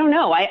 I don't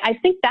know. I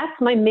think that's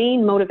my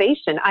main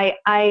motivation.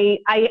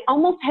 I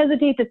almost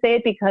hesitate to say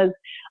it because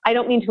I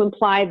don't mean to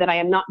imply that I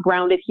am not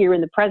grounded here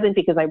in the present,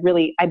 because I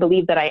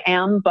believe that I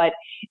am. But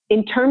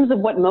in terms of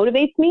what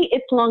motivates me,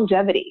 it's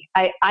longevity.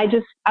 I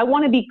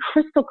want to be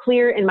crystal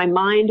clear in my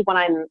mind when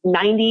I'm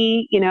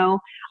 90,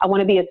 I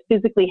want to be as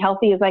physically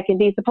healthy as I can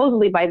be.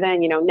 Supposedly by then,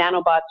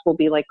 nanobots will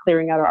be like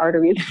clearing out our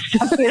arteries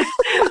and stuff,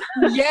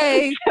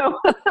 Yay. So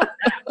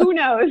who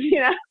knows,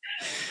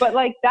 but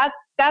like that's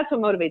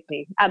what motivates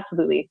me.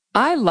 Absolutely.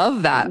 I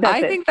love that.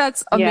 I think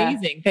that's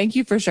amazing. Yeah. Thank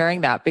you for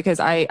sharing that, because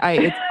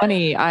it's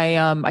funny.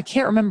 I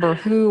can't remember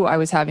who I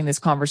was having this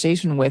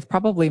conversation with,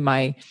 probably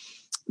my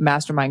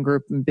mastermind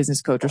group and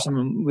business coach or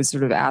someone was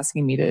sort of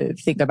asking me to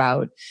think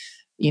about,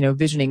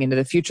 visioning into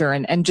the future,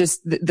 and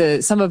just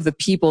some of the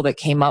people that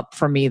came up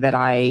for me that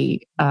I,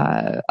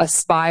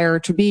 aspire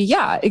to be.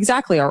 Yeah,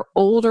 exactly. Are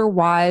older,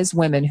 wise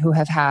women who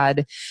have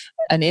had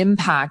an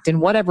impact in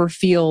whatever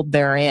field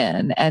they're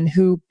in, and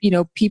who,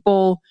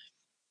 people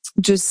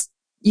just,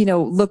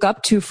 look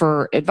up to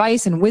for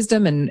advice and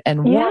wisdom and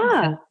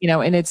warmth,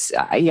 and it's,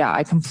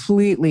 I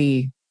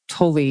completely,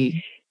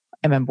 totally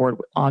am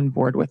on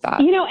board with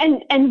that.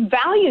 And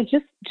value,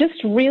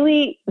 just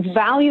really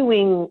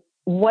valuing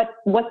what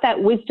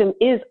that wisdom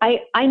is.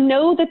 I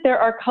know that there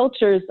are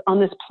cultures on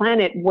this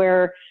planet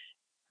where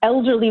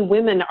elderly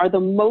women are the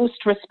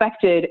most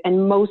respected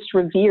and most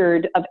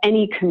revered of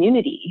any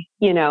community,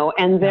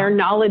 and their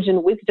knowledge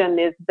and wisdom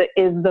is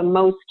the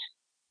most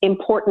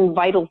important,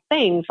 vital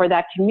thing for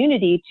that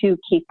community to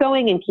keep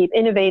going and keep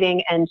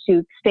innovating and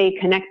to stay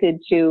connected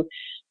to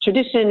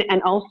tradition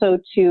and also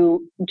to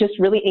just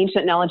really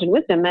ancient knowledge and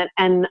wisdom.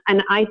 And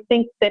I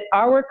think that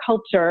our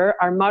culture,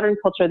 our modern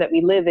culture that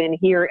we live in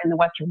here in the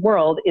Western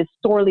world, is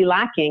sorely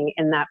lacking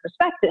in that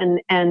respect.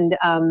 And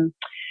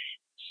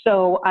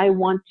so I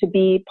want to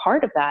be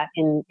part of that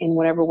in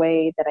whatever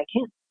way that I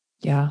can.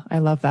 Yeah, I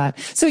love that.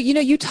 So,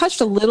 you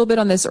touched a little bit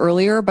on this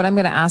earlier, but I'm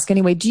going to ask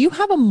anyway. Do you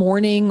have a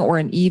morning or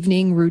an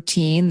evening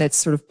routine that's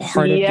sort of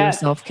part of your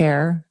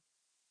self-care?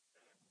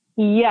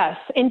 Yes.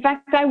 In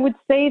fact, I would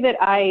say that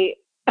I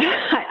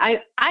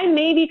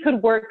maybe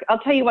could work. I'll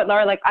tell you what,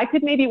 Laura, like I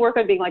could maybe work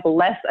on being like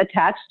less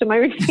attached to my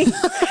routine.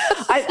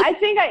 I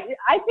think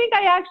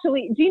I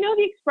actually, do you know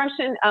the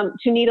expression,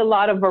 to need a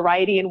lot of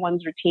variety in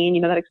one's routine?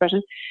 You know that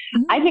expression?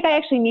 Mhm. I think I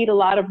actually need a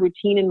lot of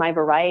routine in my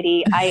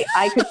variety.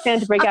 I could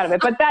stand to break out of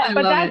it. But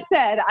that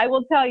said,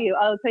 I'll tell you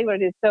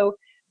what it is.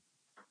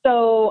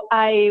 So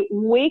I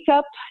wake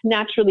up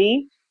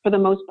naturally for the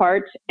most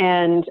part,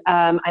 and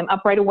I'm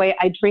up right away.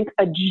 I drink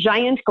a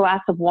giant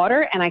glass of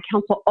water, and I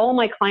counsel all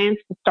my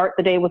clients to start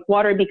the day with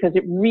water because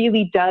it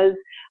really does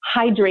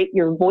hydrate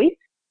your voice.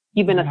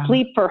 You've been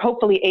asleep for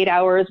hopefully 8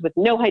 hours with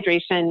no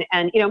hydration.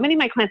 And, many of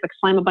my clients like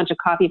slam a bunch of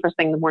coffee first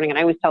thing in the morning. And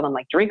I always tell them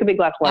like, drink a big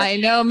glass of water. I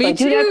know, me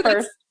too. Do that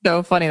first. That's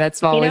so funny.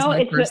 That's always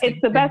my first thing.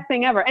 It's the best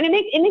thing ever. And it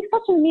makes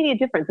such an immediate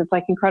difference. It's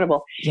like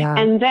incredible. Yeah.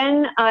 And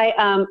then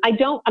I'm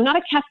not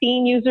a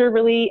caffeine user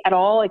really at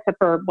all, except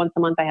for once a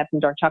month I have some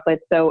dark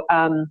chocolate. So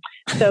Only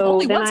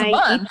then once a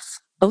month?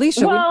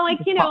 Alicia. Well,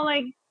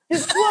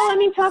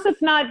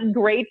 chocolate's not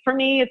great for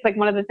me. It's like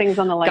one of the things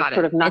on the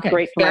sort of not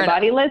great for my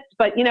body list.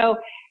 But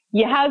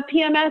you have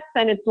PMS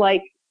and it's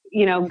like,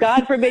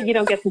 God forbid you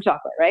don't get some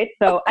chocolate, right?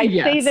 So I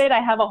save it.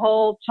 I have a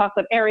whole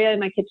chocolate area in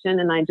my kitchen,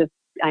 and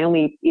I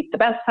only eat the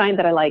best kind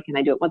that I like, and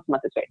I do it once a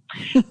month. It's great.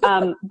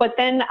 But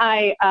then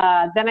I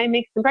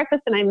make some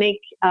breakfast, and I make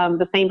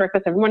the same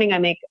breakfast every morning. I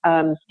make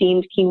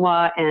steamed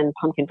quinoa and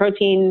pumpkin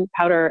protein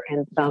powder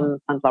and some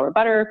sunflower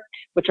butter,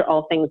 which are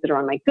all things that are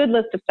on my good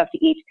list of stuff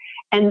to eat.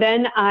 And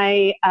then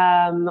I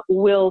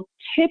will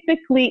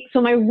typically, so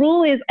my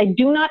rule is I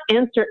do not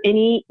answer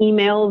any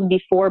emails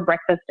before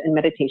breakfast and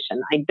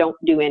meditation. I don't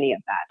do any of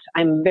that.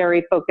 I'm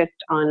very focused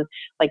on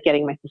like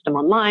getting my system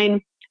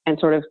online and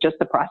sort of just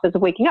the process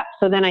of waking up.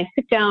 So then I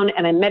sit down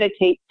and I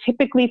meditate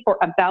typically for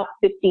about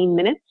 15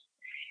 minutes.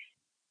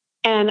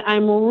 And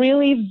I'm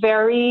really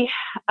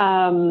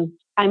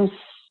I'm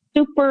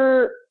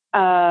super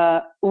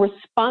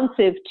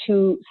responsive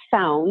to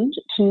sound,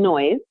 to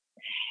noise.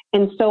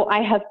 And so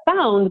I have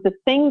found the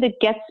thing that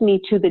gets me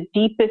to the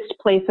deepest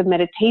place of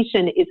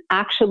meditation is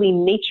actually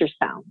nature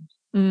sounds.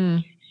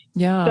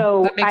 Yeah.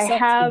 So I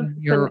have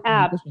some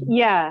apps.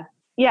 Yeah.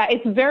 Yeah,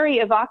 it's very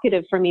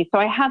evocative for me. So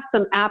I have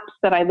some apps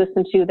that I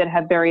listen to that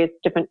have various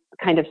different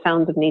kind of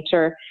sounds of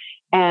nature.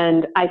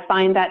 And I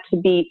find that to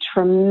be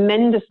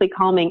tremendously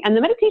calming. And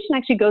the meditation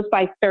actually goes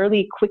by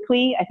fairly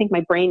quickly. I think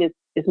my brain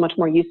is much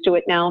more used to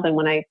it now than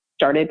when I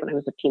started, when I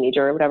was a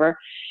teenager or whatever.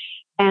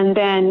 And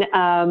then,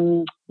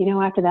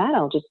 after that,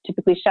 I'll just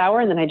typically shower,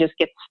 and then I just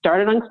get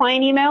started on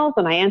client emails,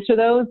 and I answer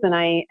those, and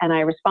I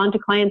respond to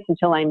clients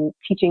until I'm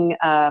teaching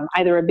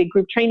either a big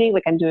group training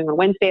like I'm doing on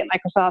Wednesday at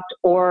Microsoft,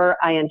 or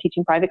I am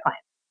teaching private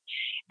clients.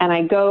 And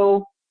I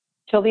go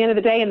till the end of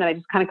the day, and then I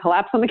just kind of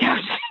collapse on the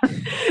couch.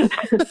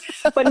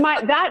 But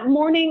that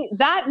morning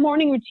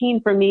routine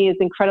for me is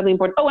incredibly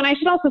important. Oh, and I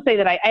should also say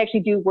that I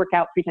actually do work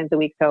out 3 times a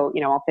week. So,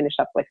 I'll finish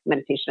up with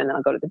meditation, and then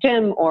I'll go to the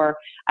gym, or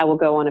I will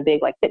go on a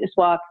big fitness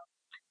walk.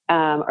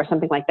 Or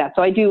something like that.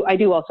 So I do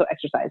also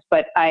exercise,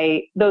 but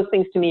those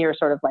things to me are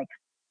sort of like,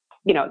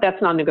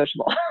 that's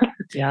non-negotiable.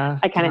 Yeah.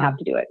 I kind of have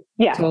to do it.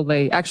 Yeah.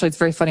 Totally. Actually, it's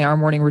very funny. Our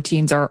morning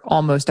routines are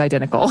almost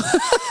identical.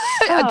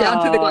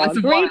 Down to the glass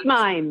of water. Great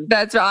mind.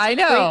 That's right. I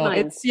know.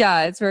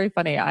 It's very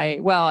funny.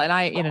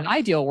 In an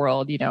ideal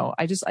world,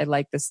 I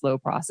like the slow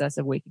process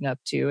of waking up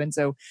too. And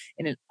so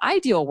in an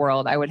ideal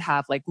world, I would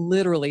have like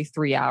literally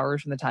 3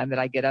 hours from the time that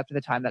I get up to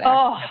the time that I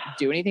actually have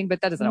to do anything,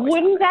 but that doesn't always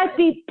Wouldn't that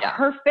be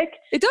perfect?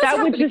 It does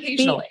happen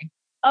occasionally.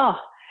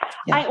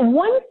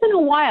 Once in a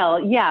while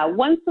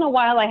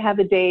I have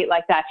a day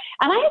like that.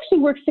 And I actually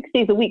work 6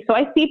 days a week. So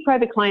I see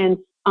private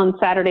clients on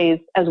Saturdays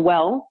as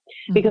well,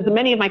 because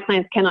many of my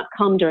clients cannot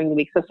come during the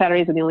week. So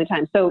Saturdays are the only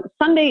time. So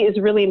Sunday is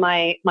really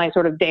my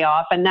sort of day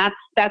off. And that's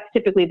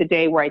typically the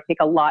day where I take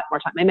a lot more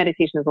time. My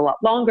meditation is a lot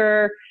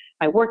longer.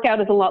 My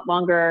workout is a lot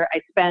longer. I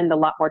spend a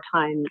lot more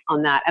time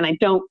on that. And I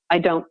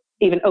don't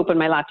even open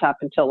my laptop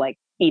until like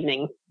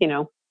evening,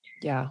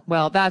 Yeah.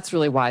 Well, that's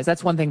really wise.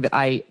 That's one thing that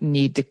I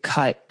need to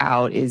cut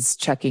out is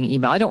checking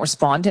email. I don't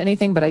respond to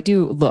anything, but I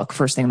do look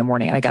first thing in the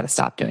morning, and I got to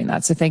stop doing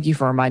that. So thank you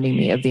for reminding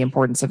me of the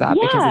importance of that,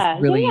 because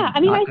it's really not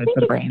good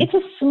for the brain. It's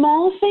a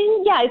small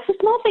thing. Yeah, it's a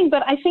small thing,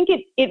 but I think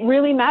it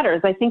really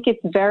matters. I think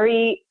it's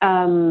very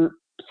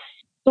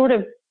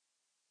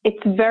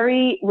it's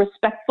very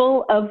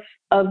respectful of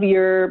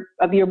your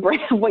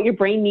brain, of what your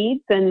brain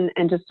needs, and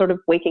just sort of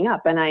waking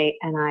up. And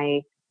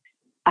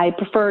I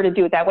prefer to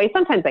do it that way.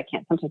 Sometimes I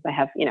can't. Sometimes I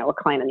have, a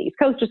client on the East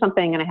Coast or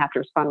something, and I have to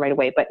respond right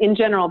away. But in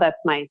general, that's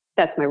my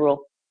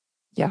rule.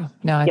 Yeah,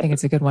 no, I think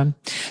it's a good one.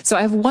 So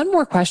I have one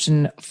more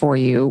question for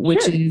you,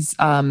 which is,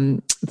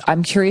 I'm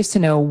curious to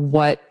know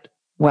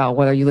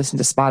whether you listen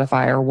to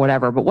Spotify or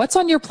whatever, but what's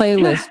on your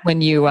playlist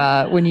when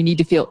you need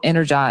to feel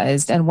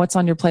energized, and what's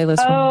on your playlist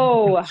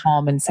when you're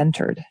calm and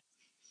centered?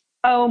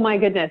 Oh my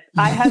goodness.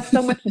 I have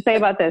so much to say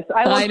about this.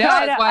 I will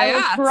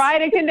try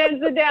to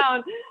condense it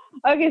down.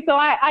 Okay, so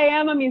I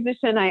am a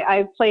musician.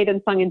 I've played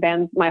and sung in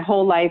bands my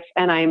whole life,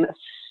 and I'm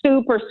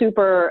super,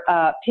 super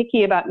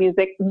picky about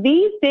music.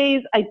 These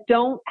days, I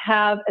don't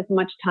have as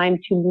much time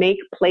to make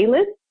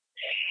playlists,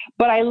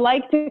 but I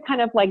like to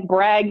kind of like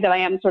brag that I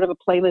am sort of a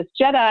playlist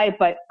Jedi,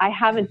 but I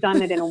haven't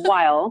done it in a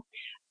while.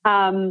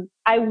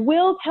 I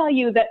will tell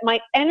you that my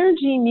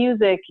energy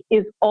music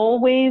is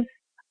always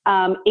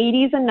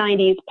 80s and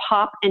 90s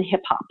pop and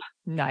hip hop.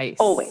 Nice.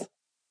 Always.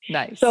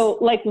 Nice. So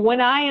like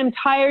when I am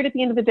tired at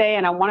the end of the day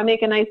and I want to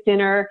make a nice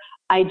dinner,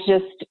 I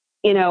just,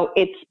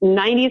 it's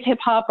 90s hip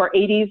hop or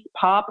 80s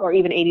pop or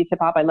even 80s hip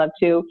hop. I love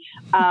to.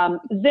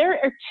 There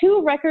are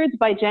two records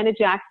by Janet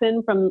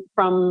Jackson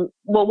well,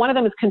 one of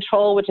them is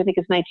Control, which I think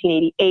is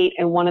 1988.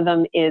 And one of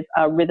them is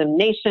Rhythm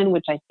Nation,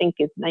 which I think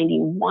is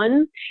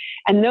 91.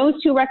 And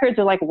those two records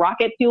are like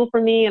rocket fuel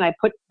for me. And I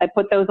put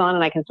those on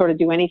and I can sort of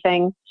do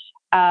anything.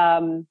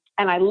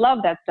 And I love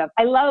that stuff.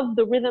 I love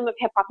the rhythm of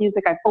hip hop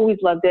music. I've always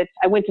loved it.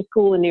 I went to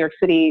school in New York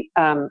City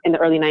in the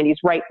early 90s,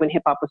 right when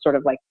hip hop was sort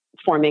of like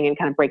forming and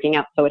kind of breaking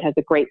out. So it has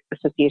a great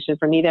association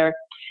for me there.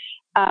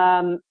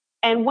 And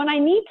when I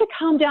need to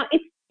calm down,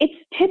 it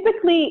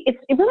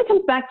really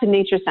comes back to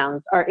nature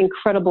sounds are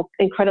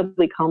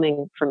incredibly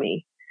calming for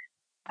me.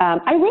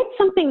 I read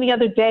something the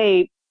other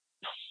day,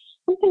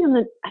 I think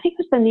it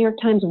was the New York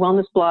Times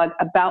wellness blog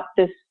about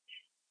this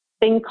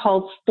thing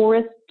called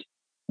forest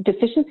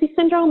deficiency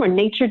syndrome or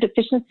nature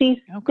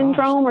deficiency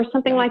syndrome or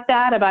something like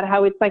that, about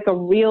how it's like a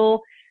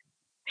real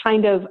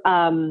kind of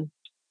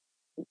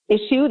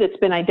issue that's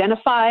been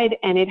identified,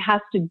 and it has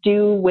to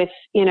do with,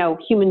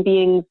 human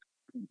beings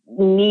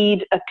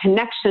need a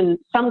connection,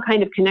 some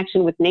kind of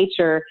connection with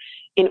nature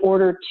in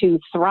order to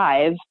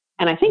thrive.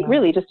 And I think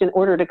really just in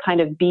order to kind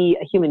of be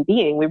a human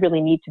being, we really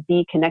need to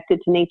be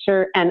connected to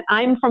nature. And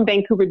I'm from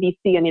Vancouver,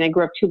 BC. I mean, I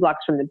grew up 2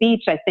 blocks from the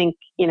beach. I think,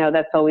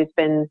 that's always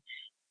been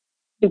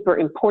super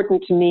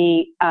important to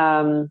me.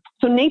 So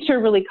nature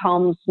really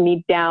calms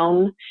me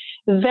down.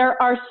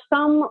 There are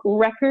some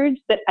records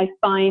that I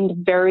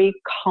find very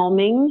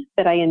calming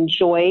that I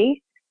enjoy.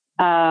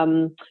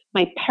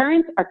 My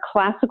parents are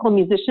classical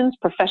musicians,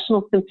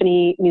 professional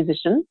symphony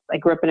musicians. I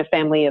grew up in a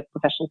family of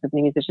professional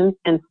symphony musicians.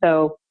 And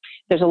so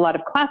there's a lot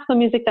of classical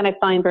music that I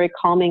find very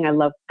calming. I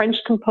love French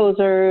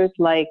composers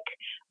like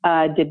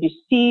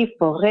Debussy,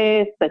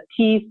 Fauré,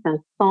 Satie,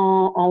 Saint-Saëns,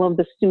 all of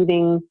the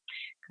soothing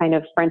kind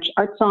of French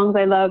art songs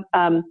I love.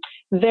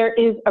 There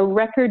is a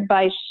record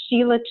by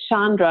Sheila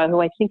Chandra,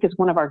 who I think is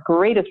one of our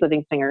greatest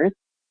living singers,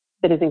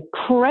 that is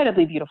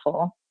incredibly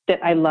beautiful, that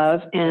I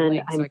love,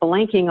 and I'm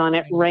blanking on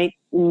it right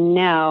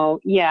now.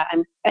 Yeah,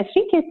 I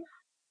think it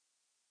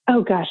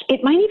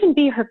might even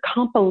be her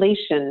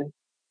compilation.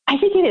 I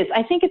think it is.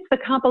 I think it's the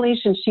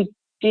compilation she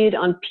did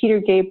on Peter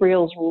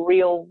Gabriel's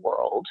Real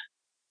World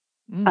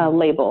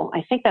label.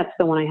 I think that's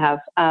the one I have.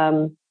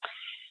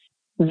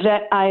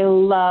 That I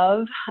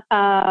love,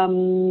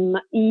 and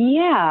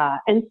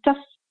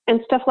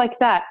stuff like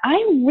that.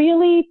 I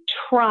really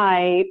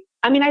try.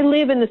 I mean, I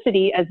live in the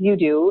city as you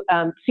do.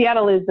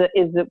 Seattle is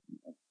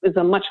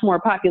a much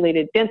more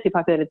densely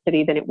populated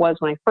city than it was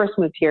when I first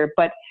moved here.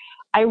 But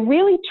I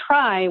really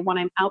try when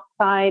I'm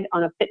outside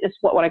on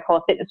what I call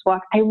a fitness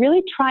walk. I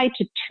really try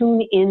to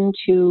tune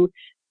into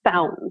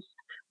sounds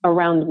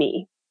around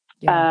me,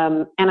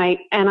 and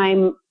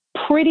I'm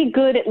pretty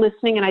good at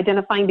listening and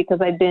identifying because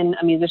I've been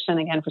a musician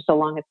again for so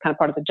long. It's kind of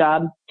part of the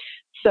job.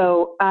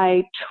 So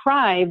I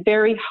try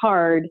very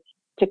hard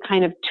to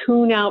kind of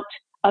tune out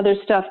other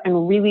stuff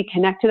and really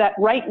connect to that.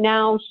 Right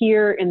now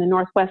here in the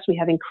Northwest, we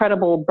have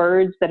incredible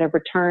birds that have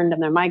returned on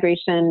their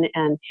migration,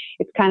 and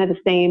it's kind of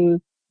the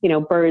same,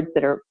 birds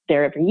that are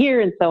there every year.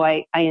 And so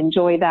I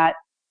enjoy that,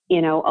 a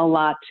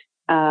lot.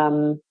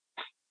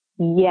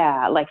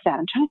 Like that.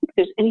 I'm trying to think if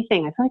there's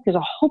anything. I feel like there's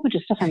a whole bunch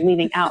of stuff I'm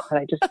leaving out that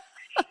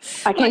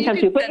I can't come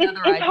to, but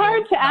it's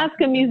hard to ask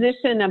a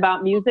musician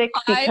about music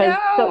because,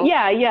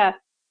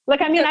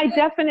 Like, I mean, I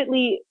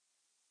definitely,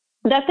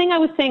 that thing I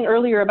was saying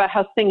earlier about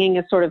how singing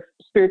is sort of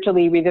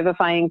spiritually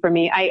revivifying for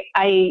me.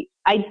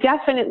 I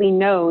definitely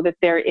know that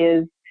there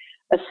is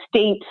a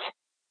state,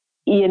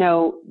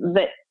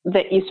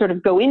 that you sort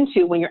of go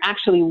into when you're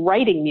actually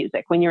writing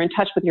music, when you're in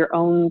touch with your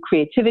own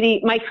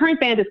creativity. My current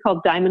band is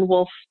called Diamond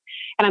Wolf,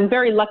 and I'm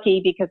very lucky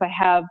because I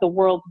have the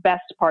world's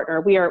best partner.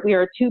 We are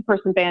a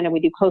 2-person band, and we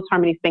do close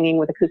harmony singing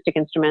with acoustic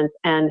instruments.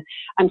 And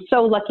I'm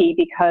so lucky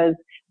because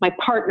my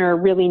partner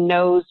really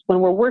knows, when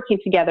we're working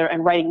together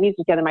and writing music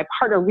together, my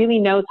partner really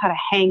knows how to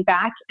hang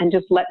back and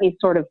just let me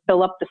sort of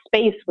fill up the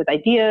space with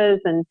ideas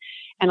and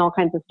all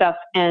kinds of stuff.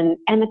 And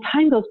the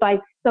time goes by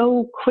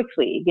so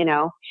quickly,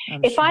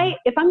 If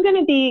I'm going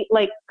to be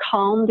like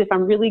calmed, if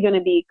I'm really going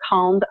to be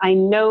calmed, I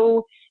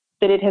know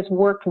that it has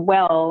worked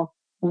well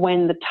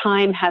when the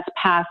time has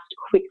passed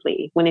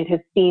quickly, when it has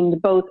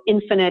seemed both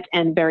infinite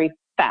and very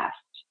fast.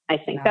 I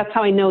think that's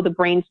how I know the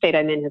brain state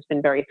I'm in has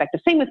been very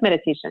effective. Same with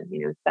meditation,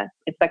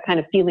 it's that kind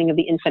of feeling of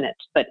the infinite,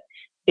 but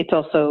it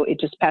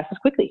just passes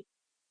quickly.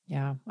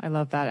 Yeah, I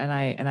love that.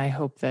 And I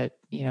hope that,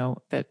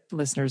 that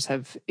listeners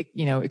have,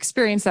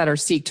 experienced that or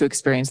seek to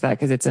experience that,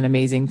 because it's an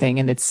amazing thing.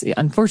 And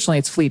unfortunately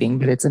it's fleeting,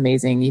 but it's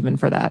amazing even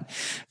for that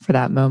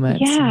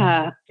moment. Yeah. So,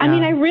 yeah. I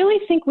mean, I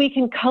really think we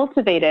can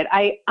cultivate it.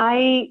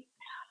 I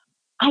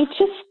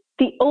just,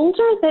 the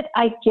older that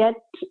I get,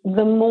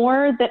 the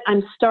more that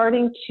I'm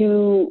starting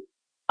to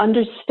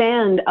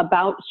understand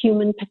about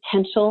human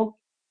potential,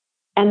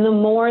 and the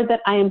more that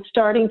I am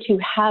starting to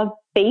have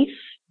faith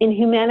in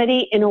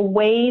humanity in a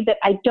way that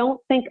I don't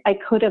think I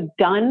could have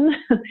done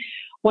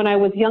when I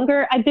was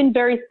younger. I've been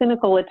very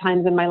cynical at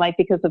times in my life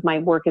because of my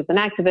work as an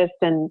activist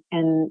and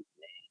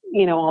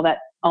all that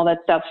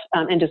stuff,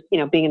 and just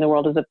being in the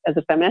world as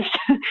a feminist,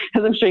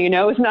 as I'm sure you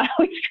know, is not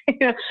always.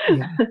 Yeah.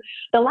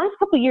 The last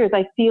couple of years,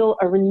 I feel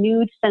a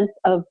renewed sense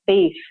of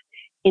faith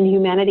in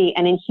humanity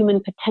and in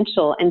human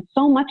potential. And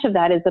so much of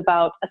that is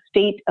about a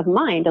state of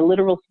mind, a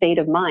literal state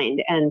of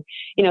mind. And,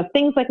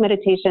 things like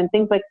meditation,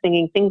 things like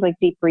singing, things like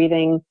deep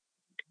breathing,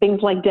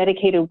 things like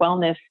dedicated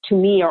wellness, to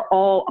me, are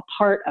all a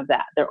part of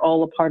that. They're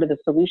all a part of the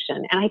solution.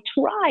 And I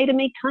try to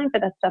make time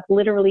for that stuff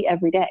literally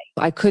every day.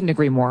 I couldn't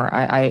agree more.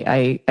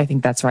 I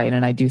think that's right.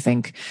 And I do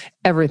think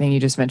everything you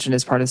just mentioned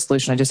is part of the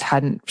solution. I just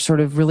hadn't sort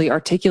of really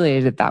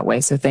articulated it that way.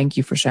 So thank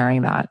you for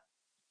sharing that.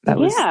 That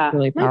was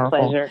really powerful.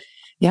 My pleasure.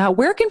 Yeah.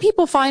 Where can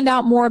people find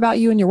out more about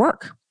you and your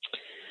work?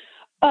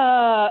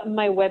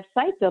 My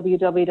website,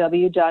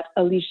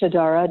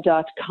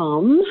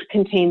 www.aliciadara.com,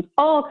 contains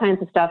all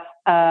kinds of stuff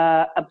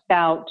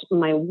about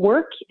my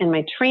work and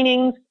my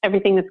trainings,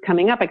 everything that's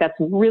coming up. I got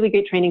some really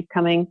great trainings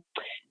coming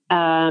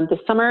this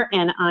summer,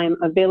 and I'm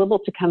available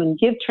to come and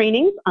give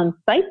trainings on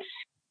site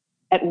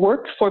at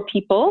work for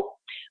people.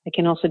 I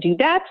can also do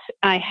that.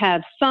 I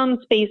have some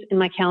space in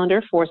my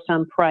calendar for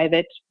some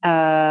private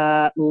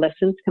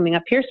lessons coming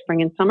up here,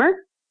 spring and summer.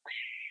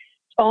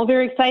 All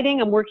very exciting.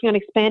 I'm working on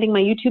expanding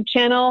my YouTube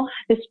channel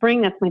this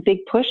spring. That's my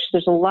big push.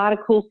 There's a lot of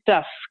cool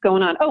stuff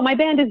going on. Oh, my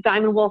band is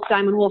Diamond Wolf,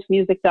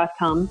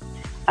 diamondwolfmusic.com.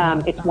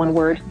 It's one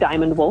word,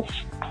 Diamond Wolf.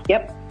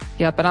 Yep.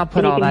 Yep. And I'll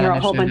put all that in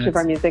the show notes. You can hear a whole bunch of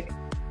our music.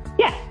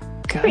 Yeah.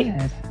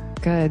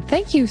 Good.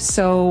 Thank you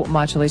so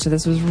much, Alicia.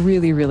 This was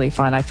really, really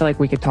fun. I feel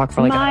like we could talk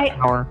for an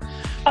hour.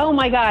 Oh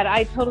my God,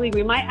 I totally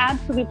agree. My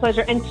absolute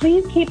pleasure. And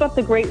please keep up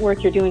the great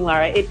work you're doing,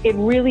 Lara. It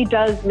really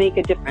does make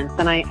a difference.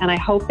 And I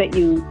hope that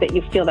you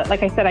feel that.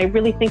 Like I said, I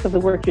really think of the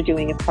work you're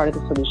doing as part of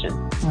the solution.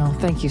 Oh,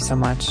 thank you so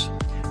much.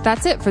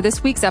 That's it for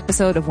this week's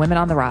episode of Women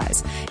on the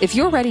Rise. If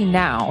you're ready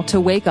now to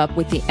wake up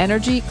with the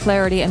energy,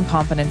 clarity, and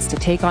confidence to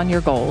take on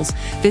your goals,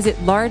 visit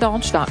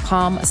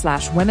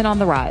laradolch.com/women on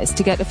the rise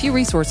to get a few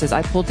resources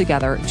I pulled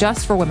together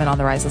just for Women on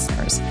the Rise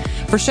listeners.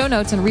 For show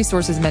notes and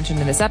resources mentioned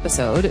in this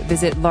episode,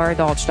 visit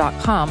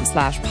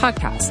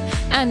laradolch.com/podcast.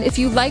 And if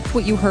you liked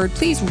what you heard,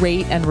 please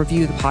rate and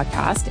review the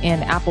podcast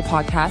in Apple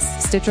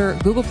Podcasts, Stitcher,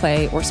 Google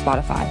Play, or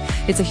Spotify.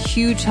 It's a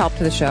huge help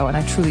to the show, and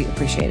I truly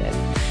appreciate it.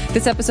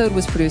 This episode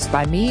was produced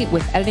by me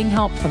with editing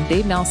help from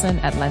Dave Nelson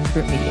at Lens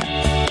Group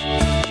Media.